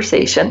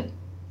conversation,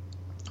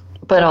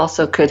 but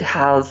also could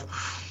have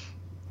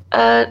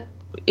a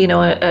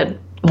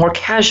more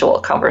casual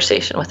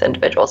conversation with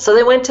individuals. So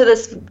they went to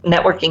this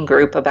networking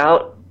group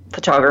about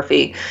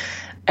photography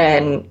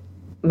and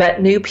met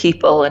new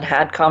people and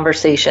had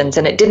conversations.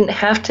 And it didn't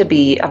have to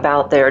be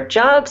about their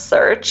job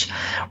search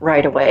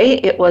right away.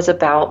 It was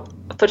about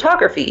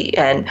photography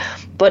and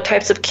what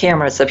types of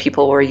cameras that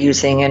people were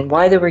using and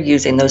why they were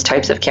using those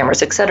types of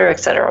cameras, et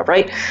cetera,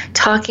 right?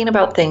 Talking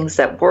about things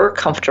that were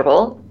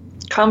comfortable,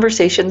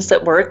 conversations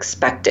that were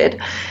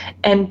expected,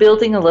 and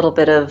building a little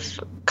bit of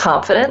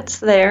confidence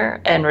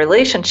there and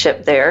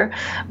relationship there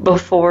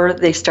before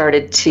they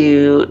started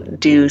to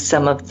do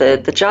some of the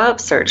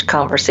job search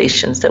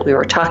conversations that we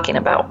were talking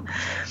about.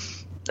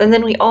 And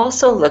then we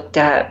also looked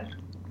at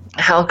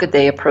how could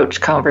they approach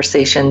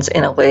conversations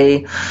in a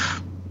way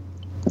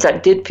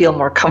that did feel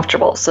more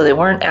comfortable. So they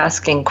weren't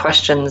asking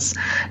questions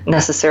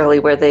necessarily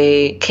where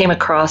they came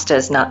across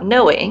as not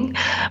knowing,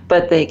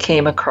 but they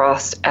came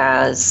across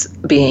as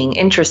being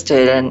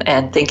interested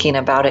and thinking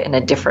about it in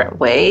a different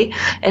way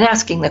and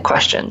asking the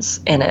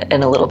questions in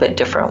a little bit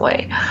different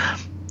way.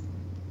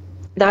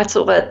 That's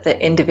what the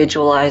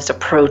individualized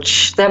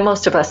approach that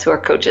most of us who are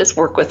coaches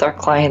work with our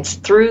clients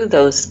through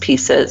those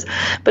pieces.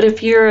 But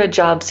if you're a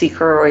job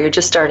seeker or you're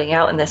just starting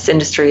out in this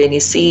industry and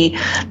you see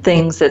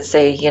things that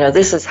say,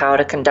 this is how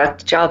to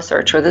conduct a job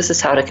search or this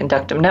is how to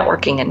conduct a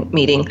networking and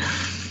meeting,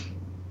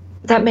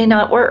 that may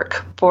not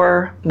work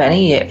for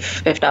many,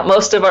 if not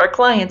most of our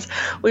clients.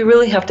 We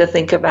really have to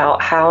think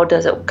about how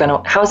is it going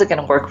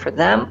to work for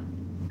them?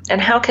 And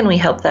how can we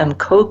help them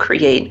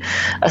co-create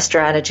a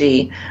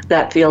strategy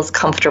that feels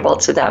comfortable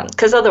to them?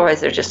 Because otherwise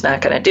they're just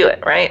not going to do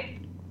it, right?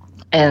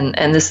 And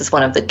this is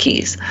one of the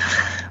keys.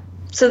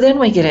 So then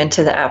we get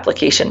into the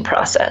application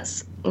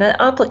process. And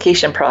the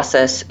application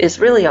process is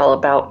really all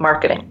about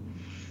marketing.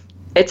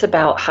 It's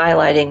about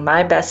highlighting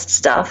my best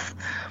stuff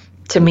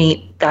to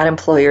meet that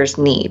employer's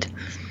need.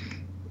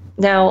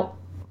 Now,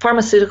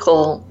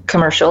 pharmaceutical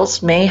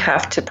commercials may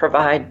have to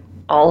provide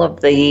all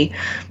of the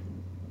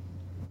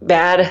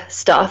bad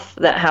stuff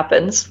that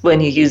happens when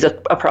you use a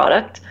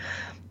product,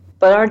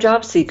 but our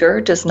job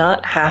seeker does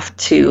not have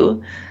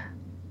to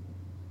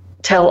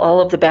tell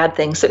all of the bad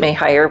things that may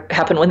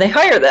happen when they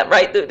hire them,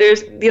 right?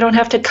 You don't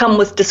have to come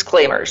with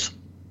disclaimers.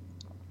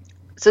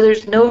 So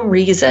there's no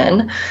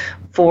reason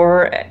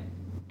for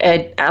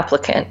an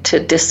applicant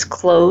to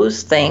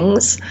disclose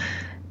things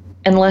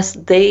unless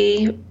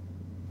they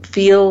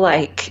feel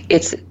like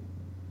it's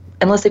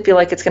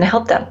going to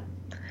help them.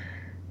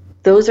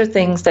 Those are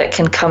things that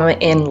can come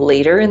in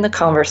later in the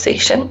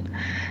conversation.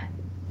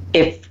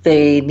 If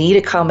they need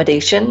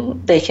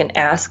accommodation, they can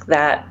ask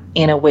that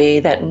in a way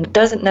that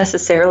doesn't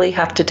necessarily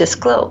have to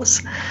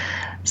disclose.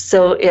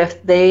 So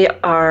if they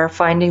are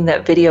finding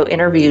that video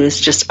interviews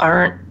just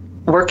aren't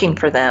working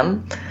for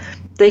them,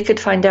 they could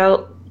find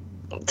out,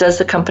 does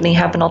the company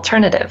have an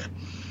alternative?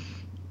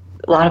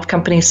 A lot of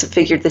companies have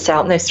figured this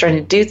out and they're starting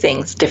to do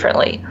things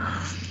differently.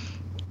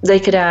 They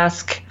could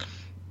ask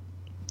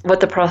what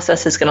the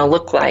process is going to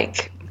look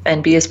like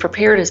and be as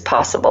prepared as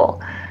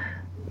possible.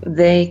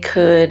 They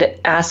could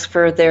ask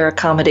for their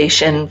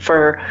accommodation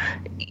for,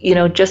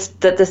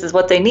 just that this is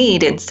what they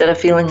need instead of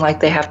feeling like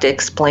they have to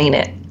explain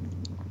it.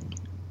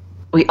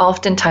 We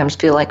oftentimes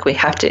feel like we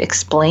have to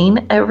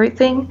explain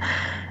everything,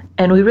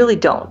 and we really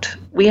don't.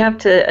 We have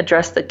to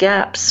address the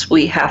gaps.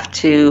 We have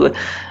to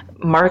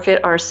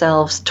market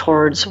ourselves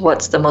towards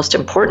what's the most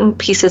important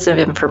pieces of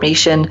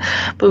information,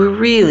 but we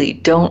really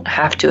don't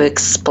have to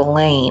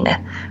explain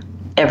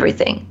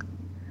everything.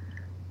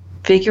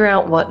 Figure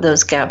out what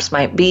those gaps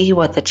might be,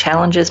 what the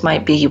challenges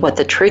might be, what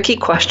the tricky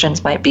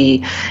questions might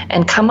be,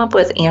 and come up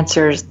with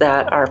answers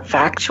that are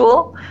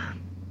factual,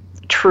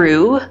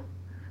 true,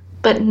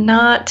 but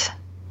not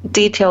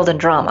detailed in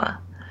drama.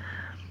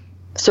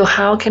 So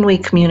how can we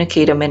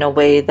communicate them in a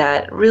way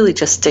that really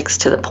just sticks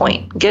to the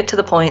point? Get to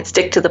the point,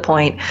 stick to the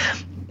point,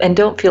 and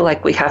don't feel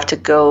like we have to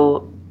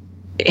go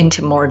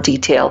into more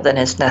detail than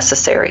is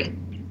necessary.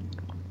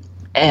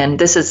 And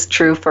this is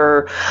true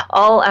for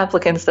all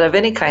applicants that have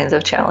any kinds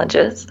of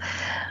challenges,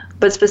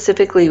 but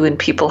specifically when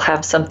people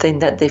have something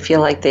that they feel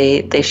like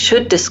they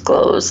should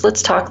disclose,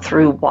 let's talk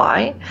through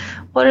why.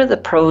 What are the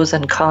pros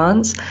and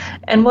cons?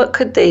 And what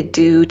could they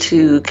do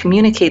to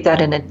communicate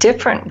that in a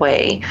different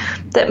way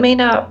that may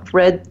not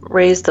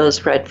raise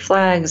those red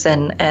flags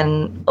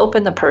and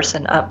open the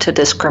person up to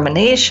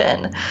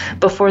discrimination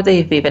before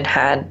they've even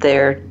had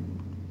their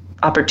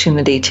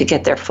opportunity to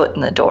get their foot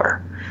in the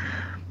door?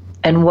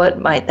 And what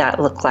might that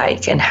look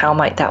like, and how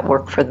might that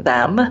work for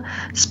them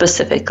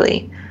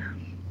specifically?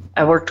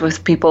 I worked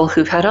with people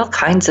who've had all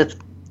kinds of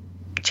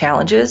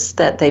challenges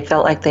that they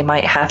felt like they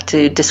might have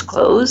to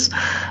disclose,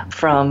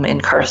 from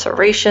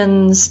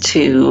incarcerations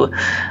to,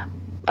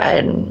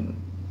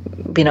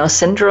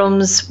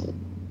 syndromes,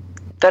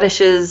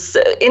 fetishes,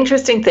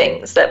 interesting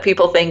things that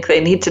people think they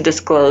need to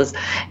disclose.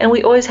 And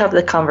we always have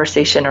the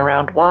conversation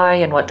around why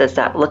and what does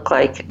that look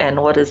like,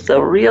 and what is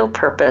the real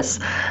purpose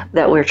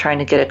that we're trying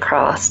to get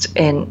across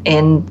in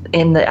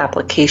the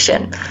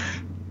application.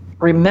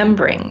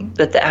 Remembering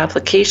that the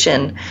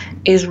application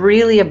is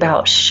really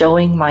about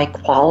showing my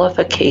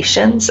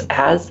qualifications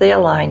as they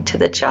align to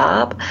the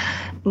job,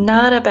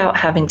 not about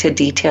having to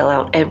detail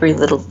out every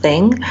little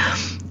thing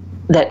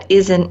that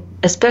isn't,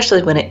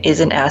 especially when it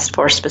isn't asked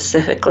for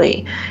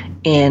specifically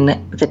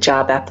in the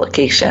job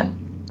application.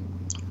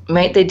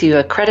 Might they do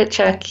a credit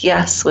check?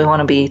 Yes, we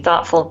want to be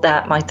thoughtful of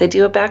that. Might they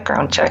do a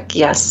background check?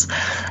 Yes.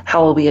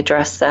 How will we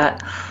address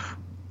that?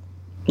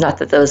 Not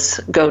that those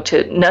go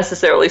to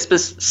necessarily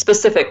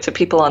specific to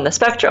people on the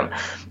spectrum,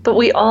 but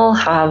we all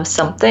have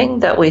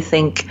something that we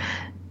think,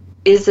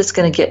 is this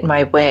going to get in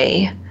my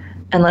way?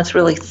 And let's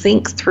really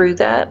think through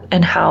that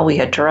and how we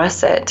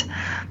address it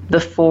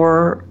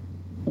before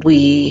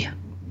we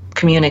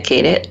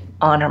communicate it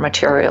on our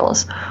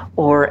materials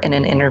or in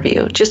an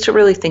interview, just to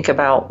really think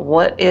about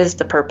what is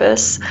the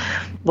purpose,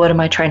 what am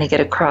I trying to get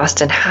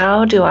across, and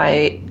how do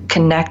I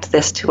connect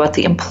this to what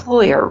the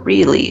employer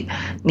really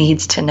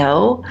needs to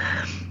know,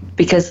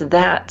 because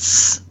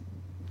that's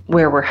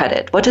where we're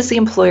headed. What does the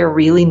employer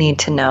really need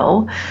to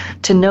know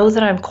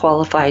that I'm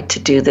qualified to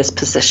do this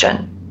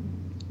position?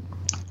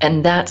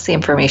 And that's the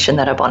information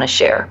that I want to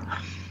share.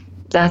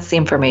 That's the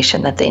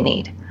information that they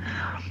need.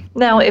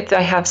 Now, if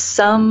I have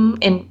some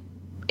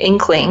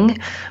inkling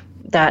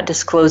that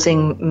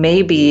disclosing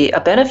may be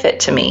a benefit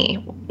to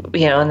me,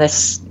 and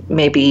this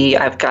maybe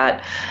I've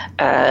got,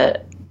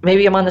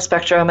 maybe I'm on the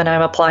spectrum and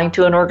I'm applying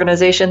to an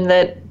organization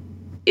that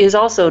is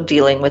also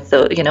dealing with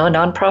a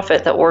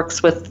nonprofit that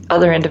works with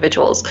other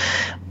individuals,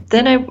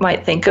 then I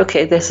might think,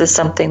 okay, this is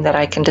something that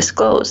I can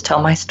disclose,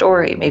 tell my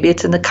story. Maybe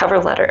it's in the cover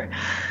letter.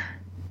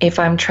 If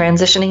I'm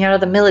transitioning out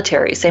of the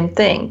military, same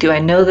thing. Do I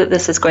know that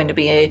this is going to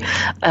be a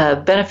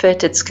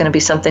benefit? It's going to be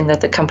something that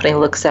the company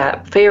looks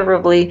at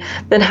favorably.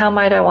 Then how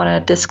might I want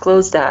to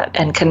disclose that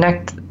and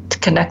connect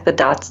the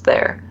dots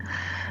there?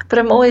 But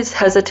I'm always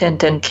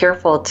hesitant and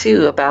careful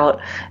too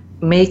about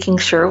making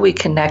sure we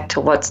connect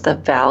to what's the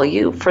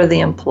value for the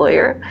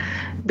employer,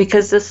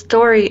 because the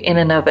story in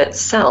and of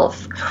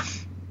itself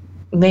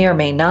may or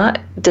may not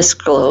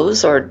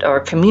disclose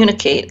or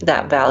communicate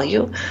that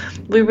value.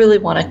 We really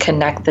want to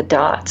connect the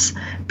dots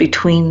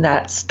between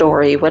that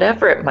story,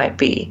 whatever it might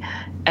be,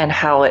 and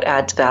how it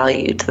adds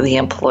value to the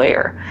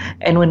employer.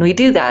 And when we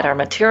do that, our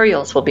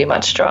materials will be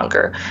much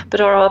stronger, but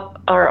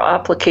our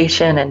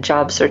application and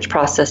job search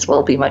process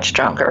will be much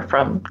stronger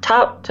from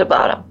top to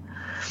bottom.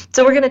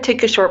 So we're going to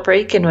take a short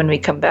break, and when we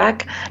come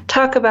back,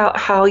 talk about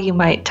how you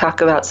might talk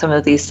about some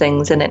of these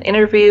things in an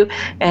interview,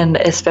 and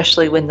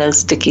especially when those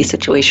sticky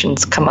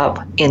situations come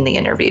up in the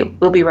interview.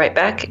 We'll be right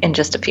back in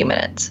just a few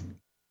minutes.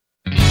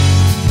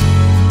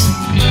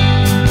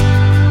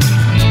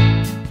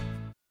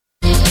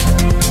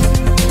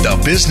 The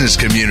business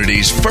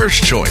community's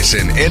first choice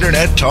in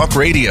Internet Talk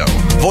Radio.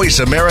 Voice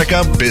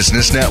America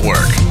Business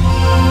Network.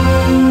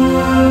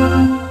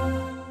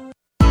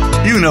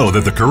 You know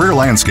that the career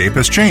landscape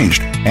has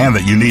changed and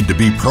that you need to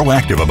be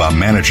proactive about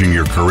managing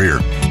your career.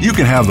 You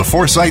can have the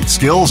foresight,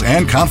 skills,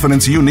 and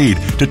confidence you need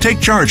to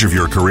take charge of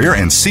your career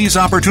and seize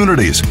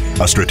opportunities.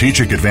 A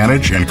strategic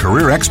advantage and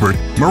career expert,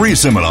 Marie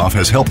Zimenoff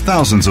has helped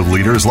thousands of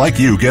leaders like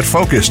you get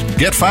focused,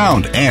 get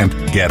found, and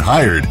get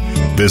hired.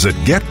 Visit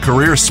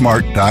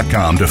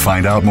getcareersmart.com to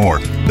find out more.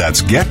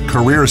 That's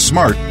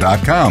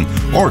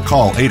getcareersmart.com or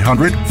call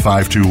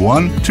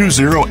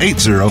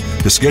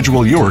 800-521-2080 to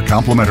schedule your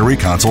complimentary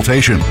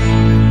consultation.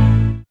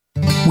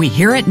 We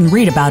hear it and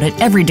read about it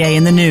every day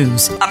in the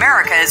news.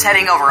 America is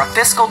heading over a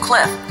fiscal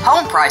cliff.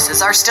 Home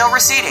prices are still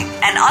receding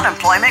and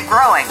unemployment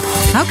growing.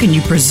 How can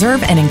you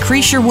preserve and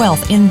increase your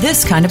wealth in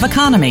this kind of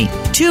economy?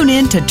 Tune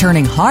in to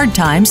Turning Hard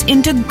Times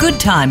into Good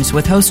Times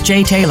with host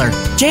Jay Taylor.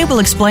 Jay will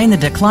explain the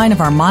decline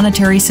of our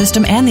monetary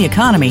system and the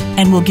economy,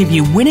 and will give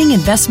you winning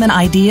investment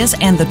ideas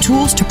and the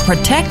tools to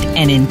protect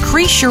and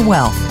increase your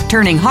wealth.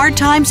 Turning Hard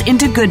Times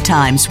into Good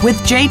Times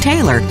with Jay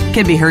Taylor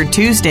can be heard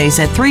Tuesdays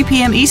at 3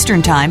 p.m.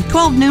 Eastern Time,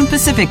 12 noon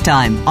Pacific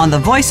Time on the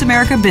Voice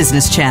America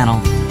Business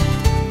Channel.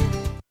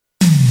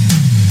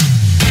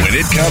 When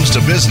it comes to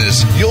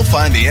business, you'll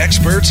find the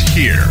experts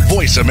here.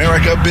 Voice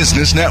America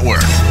Business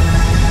Network.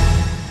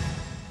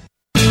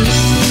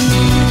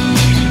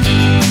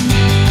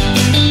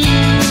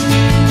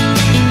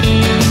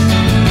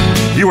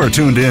 You are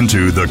tuned in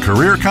to The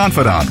Career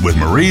Confidant with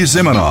Marie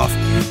Zimenoff.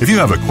 If you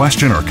have a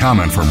question or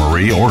comment for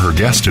Marie or her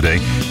guest today,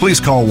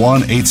 please call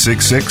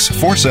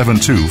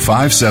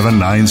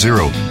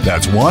 1-866-472-5790.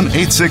 That's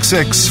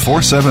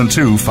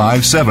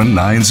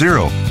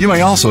 1-866-472-5790. You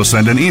may also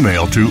send an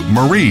email to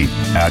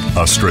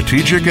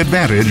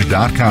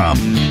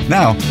marie@astrategicadvantage.com.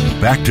 Now,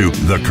 back to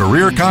The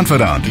Career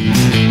Confidant.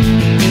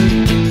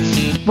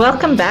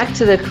 Welcome back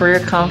to The Career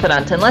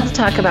Confidant, and let's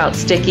talk about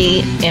sticky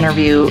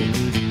interview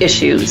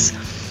issues.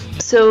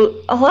 So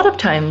a lot of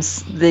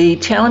times the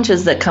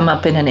challenges that come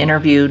up in an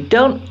interview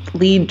don't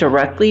lead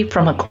directly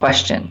from a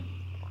question.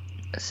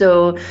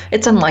 So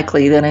it's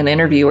unlikely that an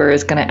interviewer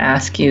is going to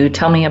ask you,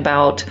 tell me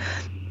about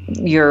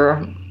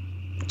your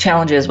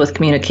challenges with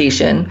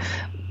communication.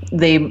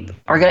 They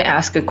are going to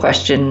ask a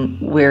question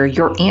where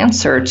your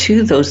answer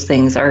to those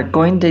things are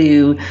going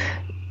to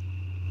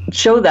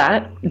show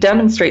that,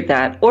 demonstrate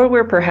that, or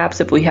where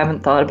perhaps if we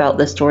haven't thought about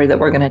the story that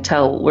we're going to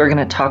tell, we're going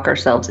to talk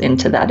ourselves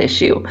into that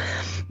issue.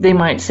 They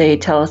might say,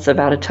 tell us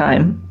about a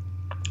time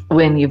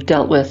when you've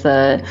dealt with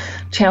a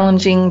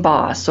challenging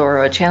boss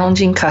or a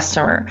challenging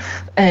customer.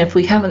 And if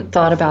we haven't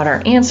thought about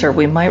our answer,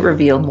 we might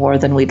reveal more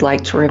than we'd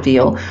like to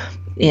reveal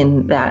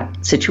in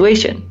that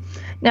situation.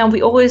 Now,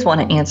 we always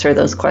want to answer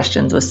those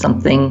questions with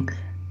something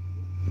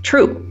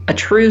true, a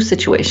true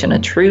situation, a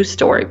true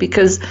story,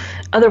 because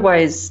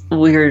otherwise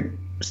we're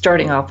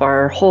starting off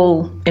our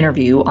whole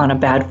interview on a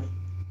bad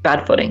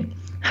footing.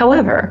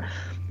 However,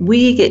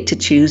 we get to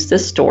choose the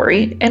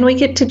story, and we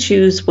get to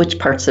choose which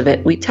parts of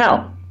it we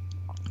tell.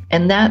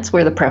 And that's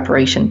where the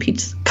preparation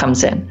piece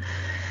comes in.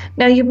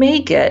 Now, you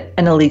may get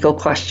an illegal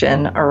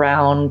question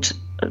around,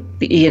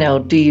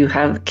 do you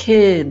have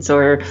kids,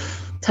 or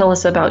tell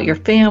us about your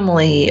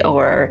family,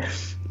 or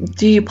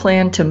do you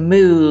plan to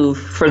move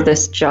for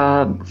this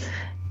job?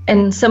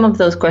 And some of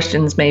those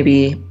questions may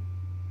be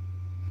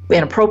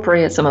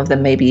inappropriate, some of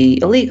them may be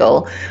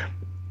illegal.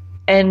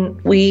 And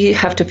we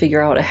have to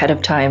figure out ahead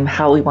of time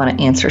how we want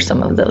to answer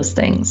some of those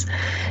things.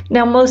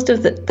 Now,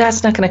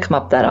 that's not going to come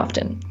up that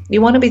often. You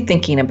want to be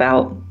thinking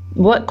about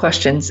what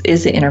questions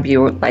is the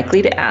interviewer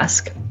likely to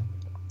ask,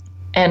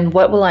 and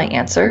what will I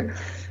answer,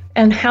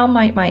 and how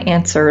might my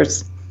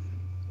answers,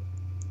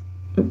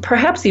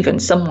 perhaps even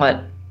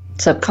somewhat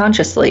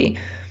subconsciously,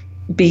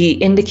 be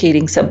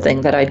indicating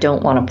something that I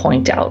don't want to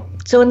point out.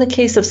 So in the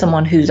case of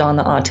someone who's on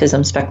the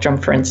autism spectrum,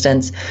 for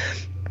instance,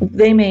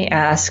 they may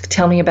ask,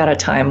 tell me about a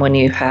time when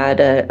you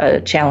had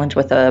a challenge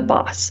with a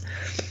boss.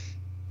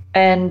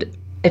 And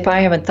if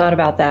I haven't thought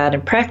about that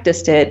and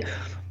practiced it,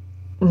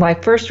 my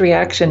first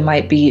reaction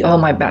might be, oh,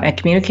 my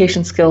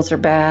communication skills are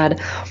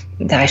bad.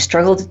 I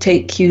struggle to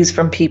take cues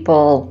from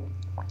people.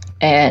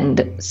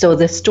 And so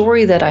the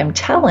story that I'm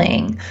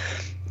telling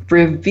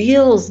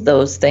reveals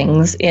those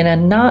things in a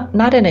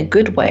not in a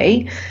good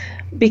way,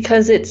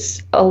 because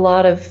it's a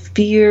lot of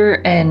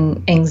fear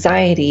and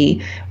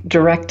anxiety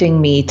directing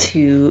me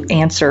to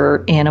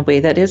answer in a way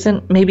that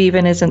isn't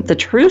the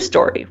true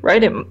story,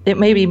 right? It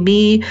may be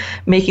me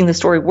making the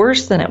story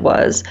worse than it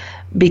was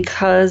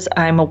because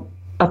I'm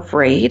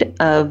afraid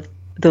of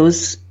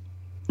those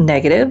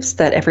negatives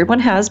that everyone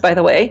has, by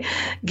the way,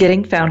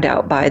 getting found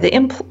out by the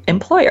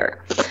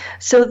employer.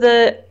 So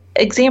the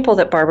example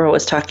that Barbara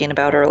was talking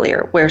about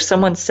earlier, where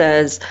someone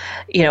says,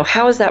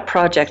 how is that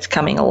project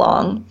coming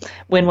along?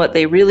 When what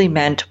they really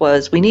meant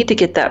was, we need to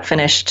get that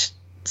finished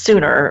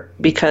sooner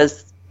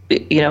because,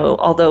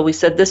 although we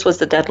said this was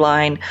the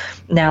deadline,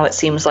 now it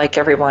seems like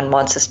everyone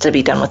wants us to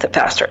be done with it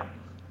faster.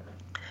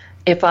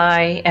 If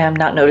I am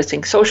not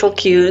noticing social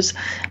cues,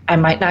 I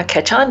might not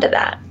catch on to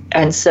that.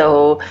 And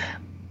so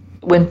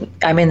when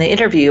I'm in the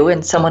interview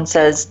and someone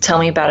says, tell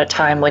me about a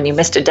time when you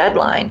missed a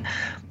deadline,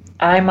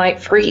 I might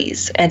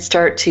freeze and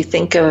start to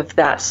think of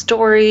that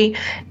story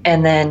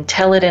and then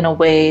tell it in a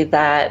way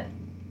that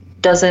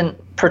doesn't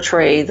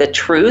portray the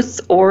truth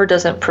or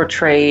doesn't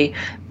portray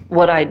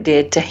what I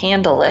did to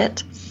handle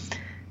it.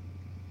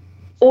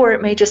 Or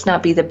it may just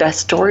not be the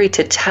best story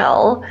to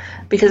tell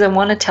because I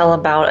want to tell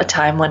about a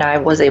time when I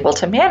was able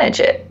to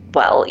manage it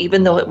well,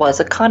 even though it was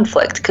a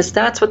conflict, because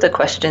that's what the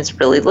question is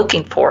really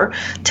looking for.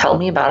 Tell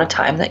me about a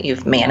time that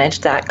you've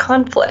managed that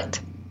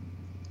conflict.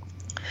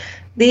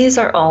 These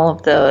are all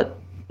of the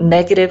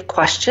negative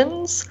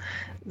questions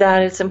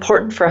that it's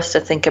important for us to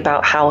think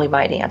about how we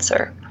might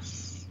answer.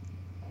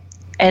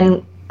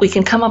 And we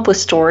can come up with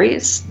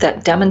stories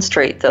that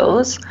demonstrate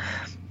those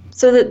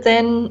so that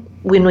then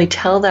when we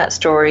tell that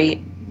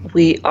story,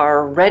 we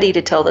are ready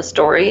to tell the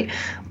story,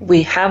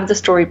 we have the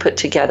story put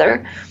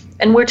together,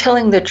 and we're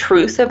telling the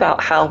truth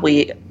about how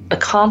we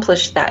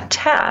accomplished that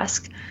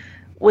task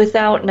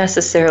without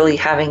necessarily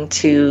having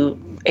to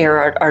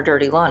air our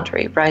dirty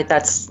laundry, right?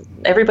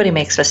 Everybody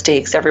makes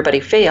mistakes,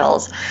 everybody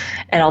fails.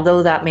 And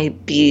although that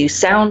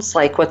sounds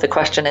like what the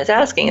question is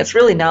asking, it's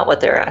really not what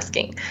they're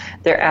asking.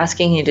 They're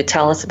asking you to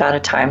tell us about a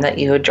time that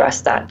you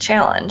addressed that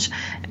challenge.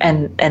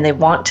 And they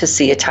want to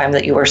see a time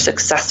that you were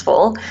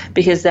successful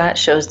because that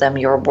shows them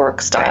your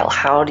work style.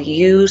 How do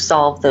you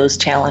solve those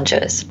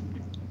challenges?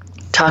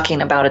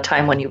 Talking about a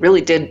time when you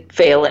really did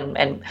fail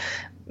and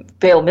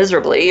failed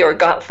miserably or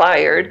got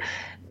fired,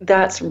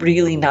 that's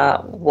really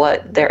not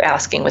what they're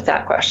asking with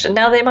that question.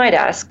 Now, they might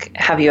ask,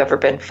 have you ever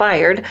been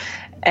fired?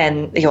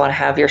 And you want to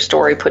have your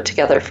story put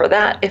together for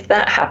that, if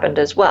that happened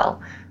as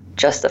well.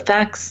 Just the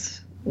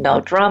facts,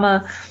 no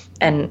drama,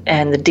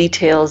 and the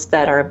details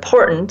that are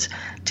important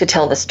to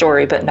tell the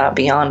story, but not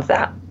beyond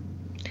that.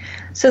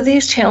 So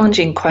these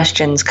challenging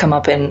questions come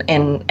up in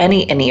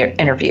any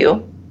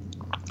interview.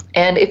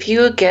 And if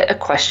you get a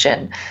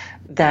question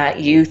that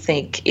you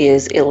think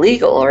is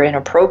illegal or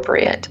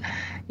inappropriate,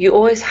 you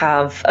always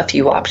have a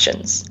few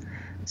options.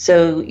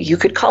 So you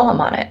could call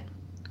them on it.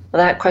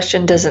 Well, that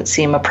question doesn't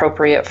seem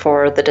appropriate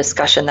for the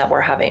discussion that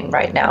we're having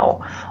right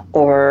now.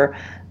 Or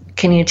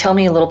can you tell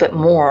me a little bit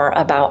more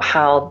about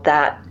how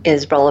that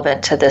is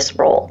relevant to this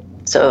role?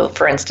 So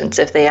for instance,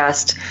 if they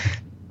asked,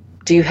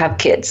 do you have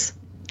kids?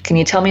 Can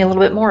you tell me a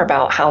little bit more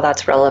about how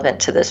that's relevant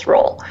to this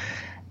role?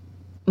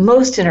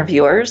 Most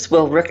interviewers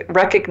will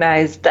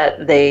recognize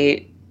that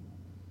they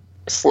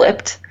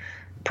slipped.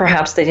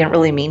 Perhaps they didn't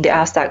really mean to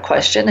ask that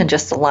question, and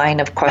just the line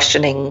of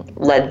questioning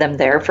led them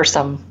there for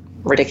some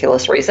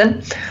ridiculous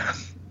reason.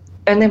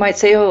 And they might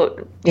say,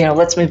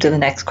 let's move to the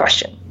next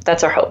question.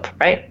 That's our hope,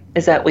 right?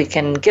 Is that we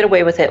can get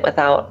away with it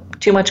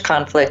without too much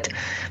conflict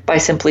by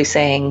simply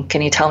saying,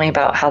 can you tell me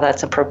about how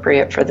that's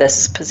appropriate for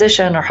this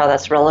position or how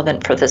that's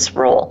relevant for this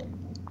role?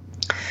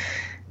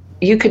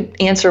 You could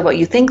answer what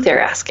you think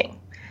they're asking.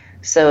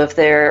 So if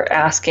they're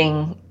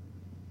asking,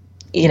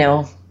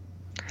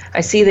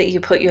 I see that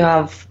you're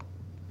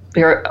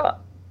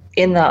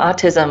in the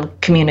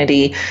autism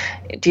community.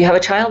 Do you have a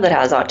child that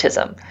has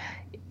autism?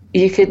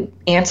 You could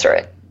answer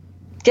it.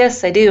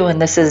 Yes, I do,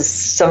 and this is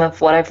some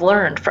of what I've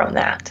learned from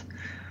that.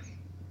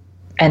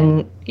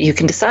 And you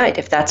can decide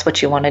if that's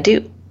what you want to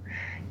do.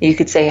 You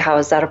could say, how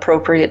is that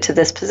appropriate to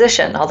this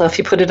position? Although if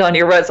you put it on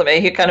your resume,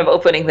 you're kind of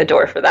opening the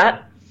door for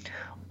that.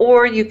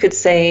 Or you could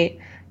say,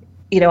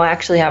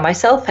 actually I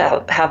myself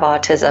have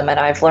autism and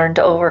I've learned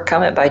to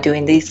overcome it by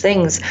doing these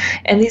things.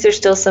 And these are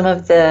still some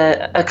of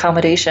the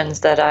accommodations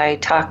that I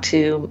talk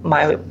to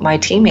my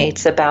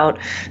teammates about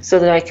so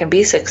that I can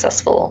be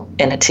successful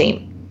in a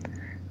team.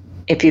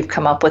 If you've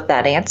come up with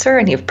that answer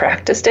and you've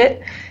practiced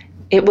it,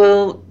 it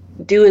will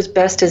do as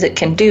best as it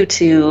can do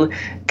to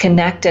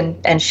connect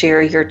and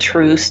share your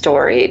true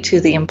story to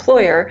the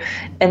employer.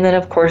 And then,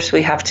 of course,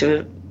 we have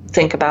to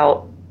think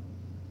about,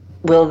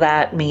 will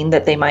that mean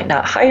that they might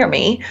not hire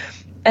me?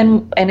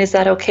 And is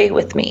that okay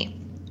with me?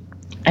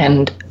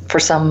 And for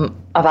some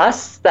of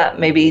us, that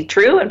may be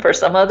true, and for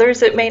some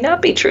others, it may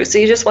not be true. So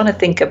you just want to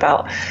think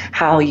about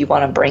how you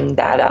want to bring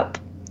that up.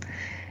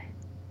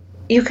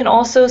 You can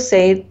also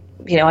say,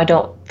 I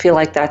don't feel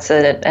like that's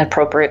an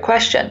appropriate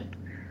question.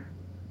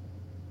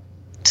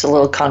 It's a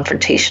little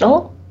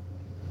confrontational,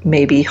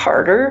 maybe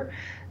harder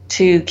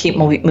to keep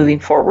moving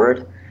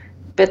forward,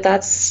 but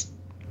that's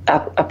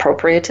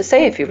appropriate to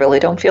say if you really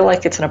don't feel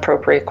like it's an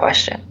appropriate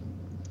question.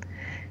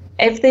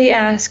 If they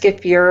ask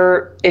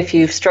if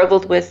you've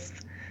struggled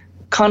with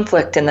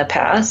conflict in the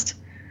past,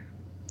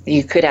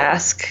 you could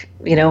ask,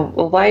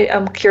 why?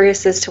 I'm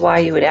curious as to why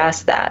you would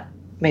ask that.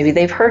 Maybe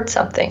they've heard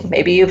something.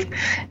 Maybe you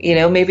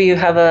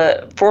have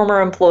a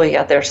former employee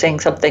out there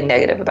saying something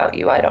negative about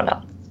you. I don't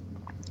know.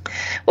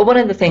 Well, one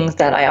of the things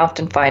that I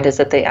often find is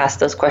that they ask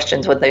those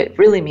questions when they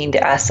really mean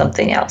to ask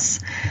something else.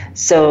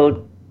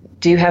 So,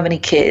 do you have any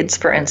kids,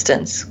 for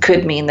instance,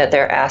 could mean that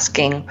they're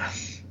asking,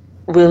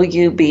 will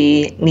you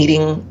be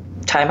needing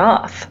time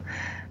off?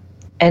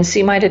 And so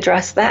you might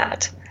address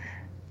that.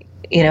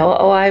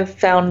 I've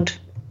found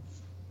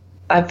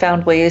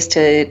ways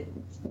to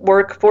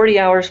work 40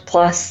 hours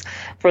plus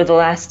for the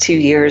last 2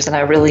 years, and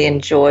I really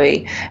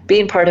enjoy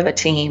being part of a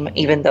team,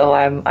 even though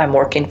I'm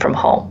working from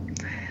home.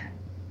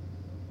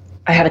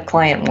 I had a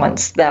client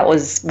once that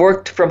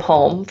worked from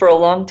home for a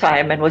long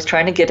time and was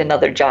trying to get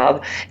another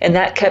job, and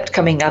that kept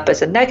coming up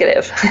as a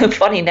negative.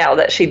 Funny now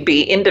that she'd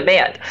be in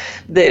demand,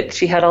 that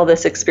she had all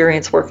this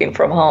experience working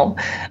from home.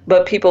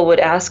 But people would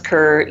ask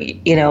her,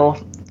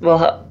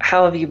 well,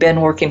 how have you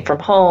been working from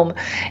home?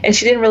 And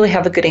she didn't really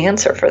have a good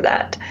answer for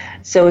that.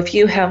 So if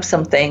you have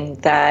something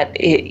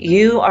that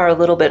you are a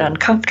little bit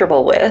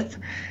uncomfortable with,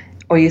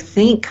 or you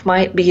think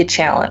might be a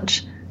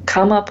challenge,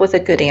 come up with a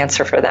good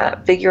answer for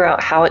that. Figure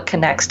out how it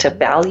connects to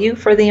value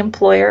for the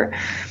employer,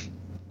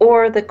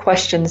 or the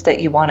questions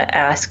that you want to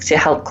ask to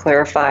help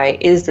clarify,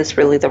 is this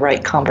really the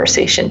right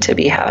conversation to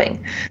be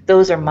having?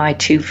 Those are my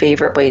two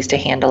favorite ways to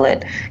handle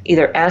it.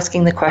 Either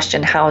asking the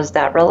question, how is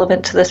that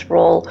relevant to this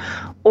role?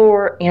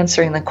 Or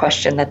answering the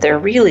question that they're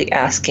really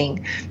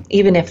asking,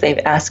 even if they've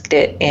asked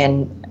it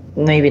in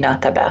maybe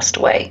not the best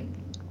way.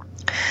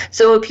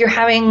 So if you're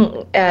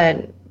having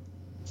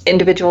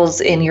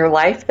individuals in your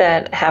life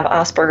that have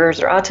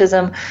Asperger's or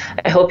autism,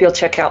 I hope you'll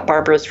check out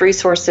Barbara's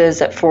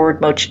resources at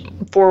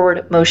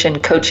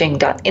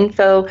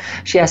forwardmotioncoaching.info.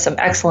 She has some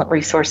excellent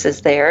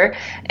resources there,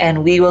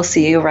 and we will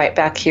see you right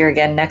back here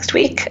again next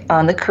week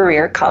on the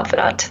Career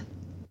Confidant.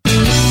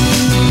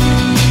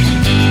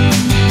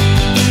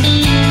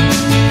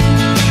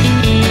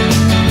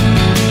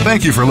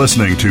 Thank you for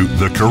listening to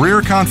The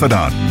Career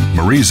Confidant.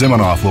 Marie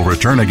Zimenoff will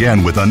return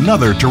again with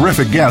another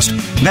terrific guest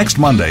next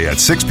Monday at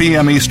 6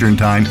 p.m. Eastern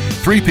Time,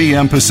 3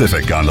 p.m.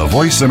 Pacific on the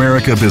Voice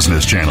America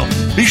Business Channel.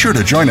 Be sure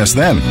to join us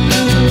then.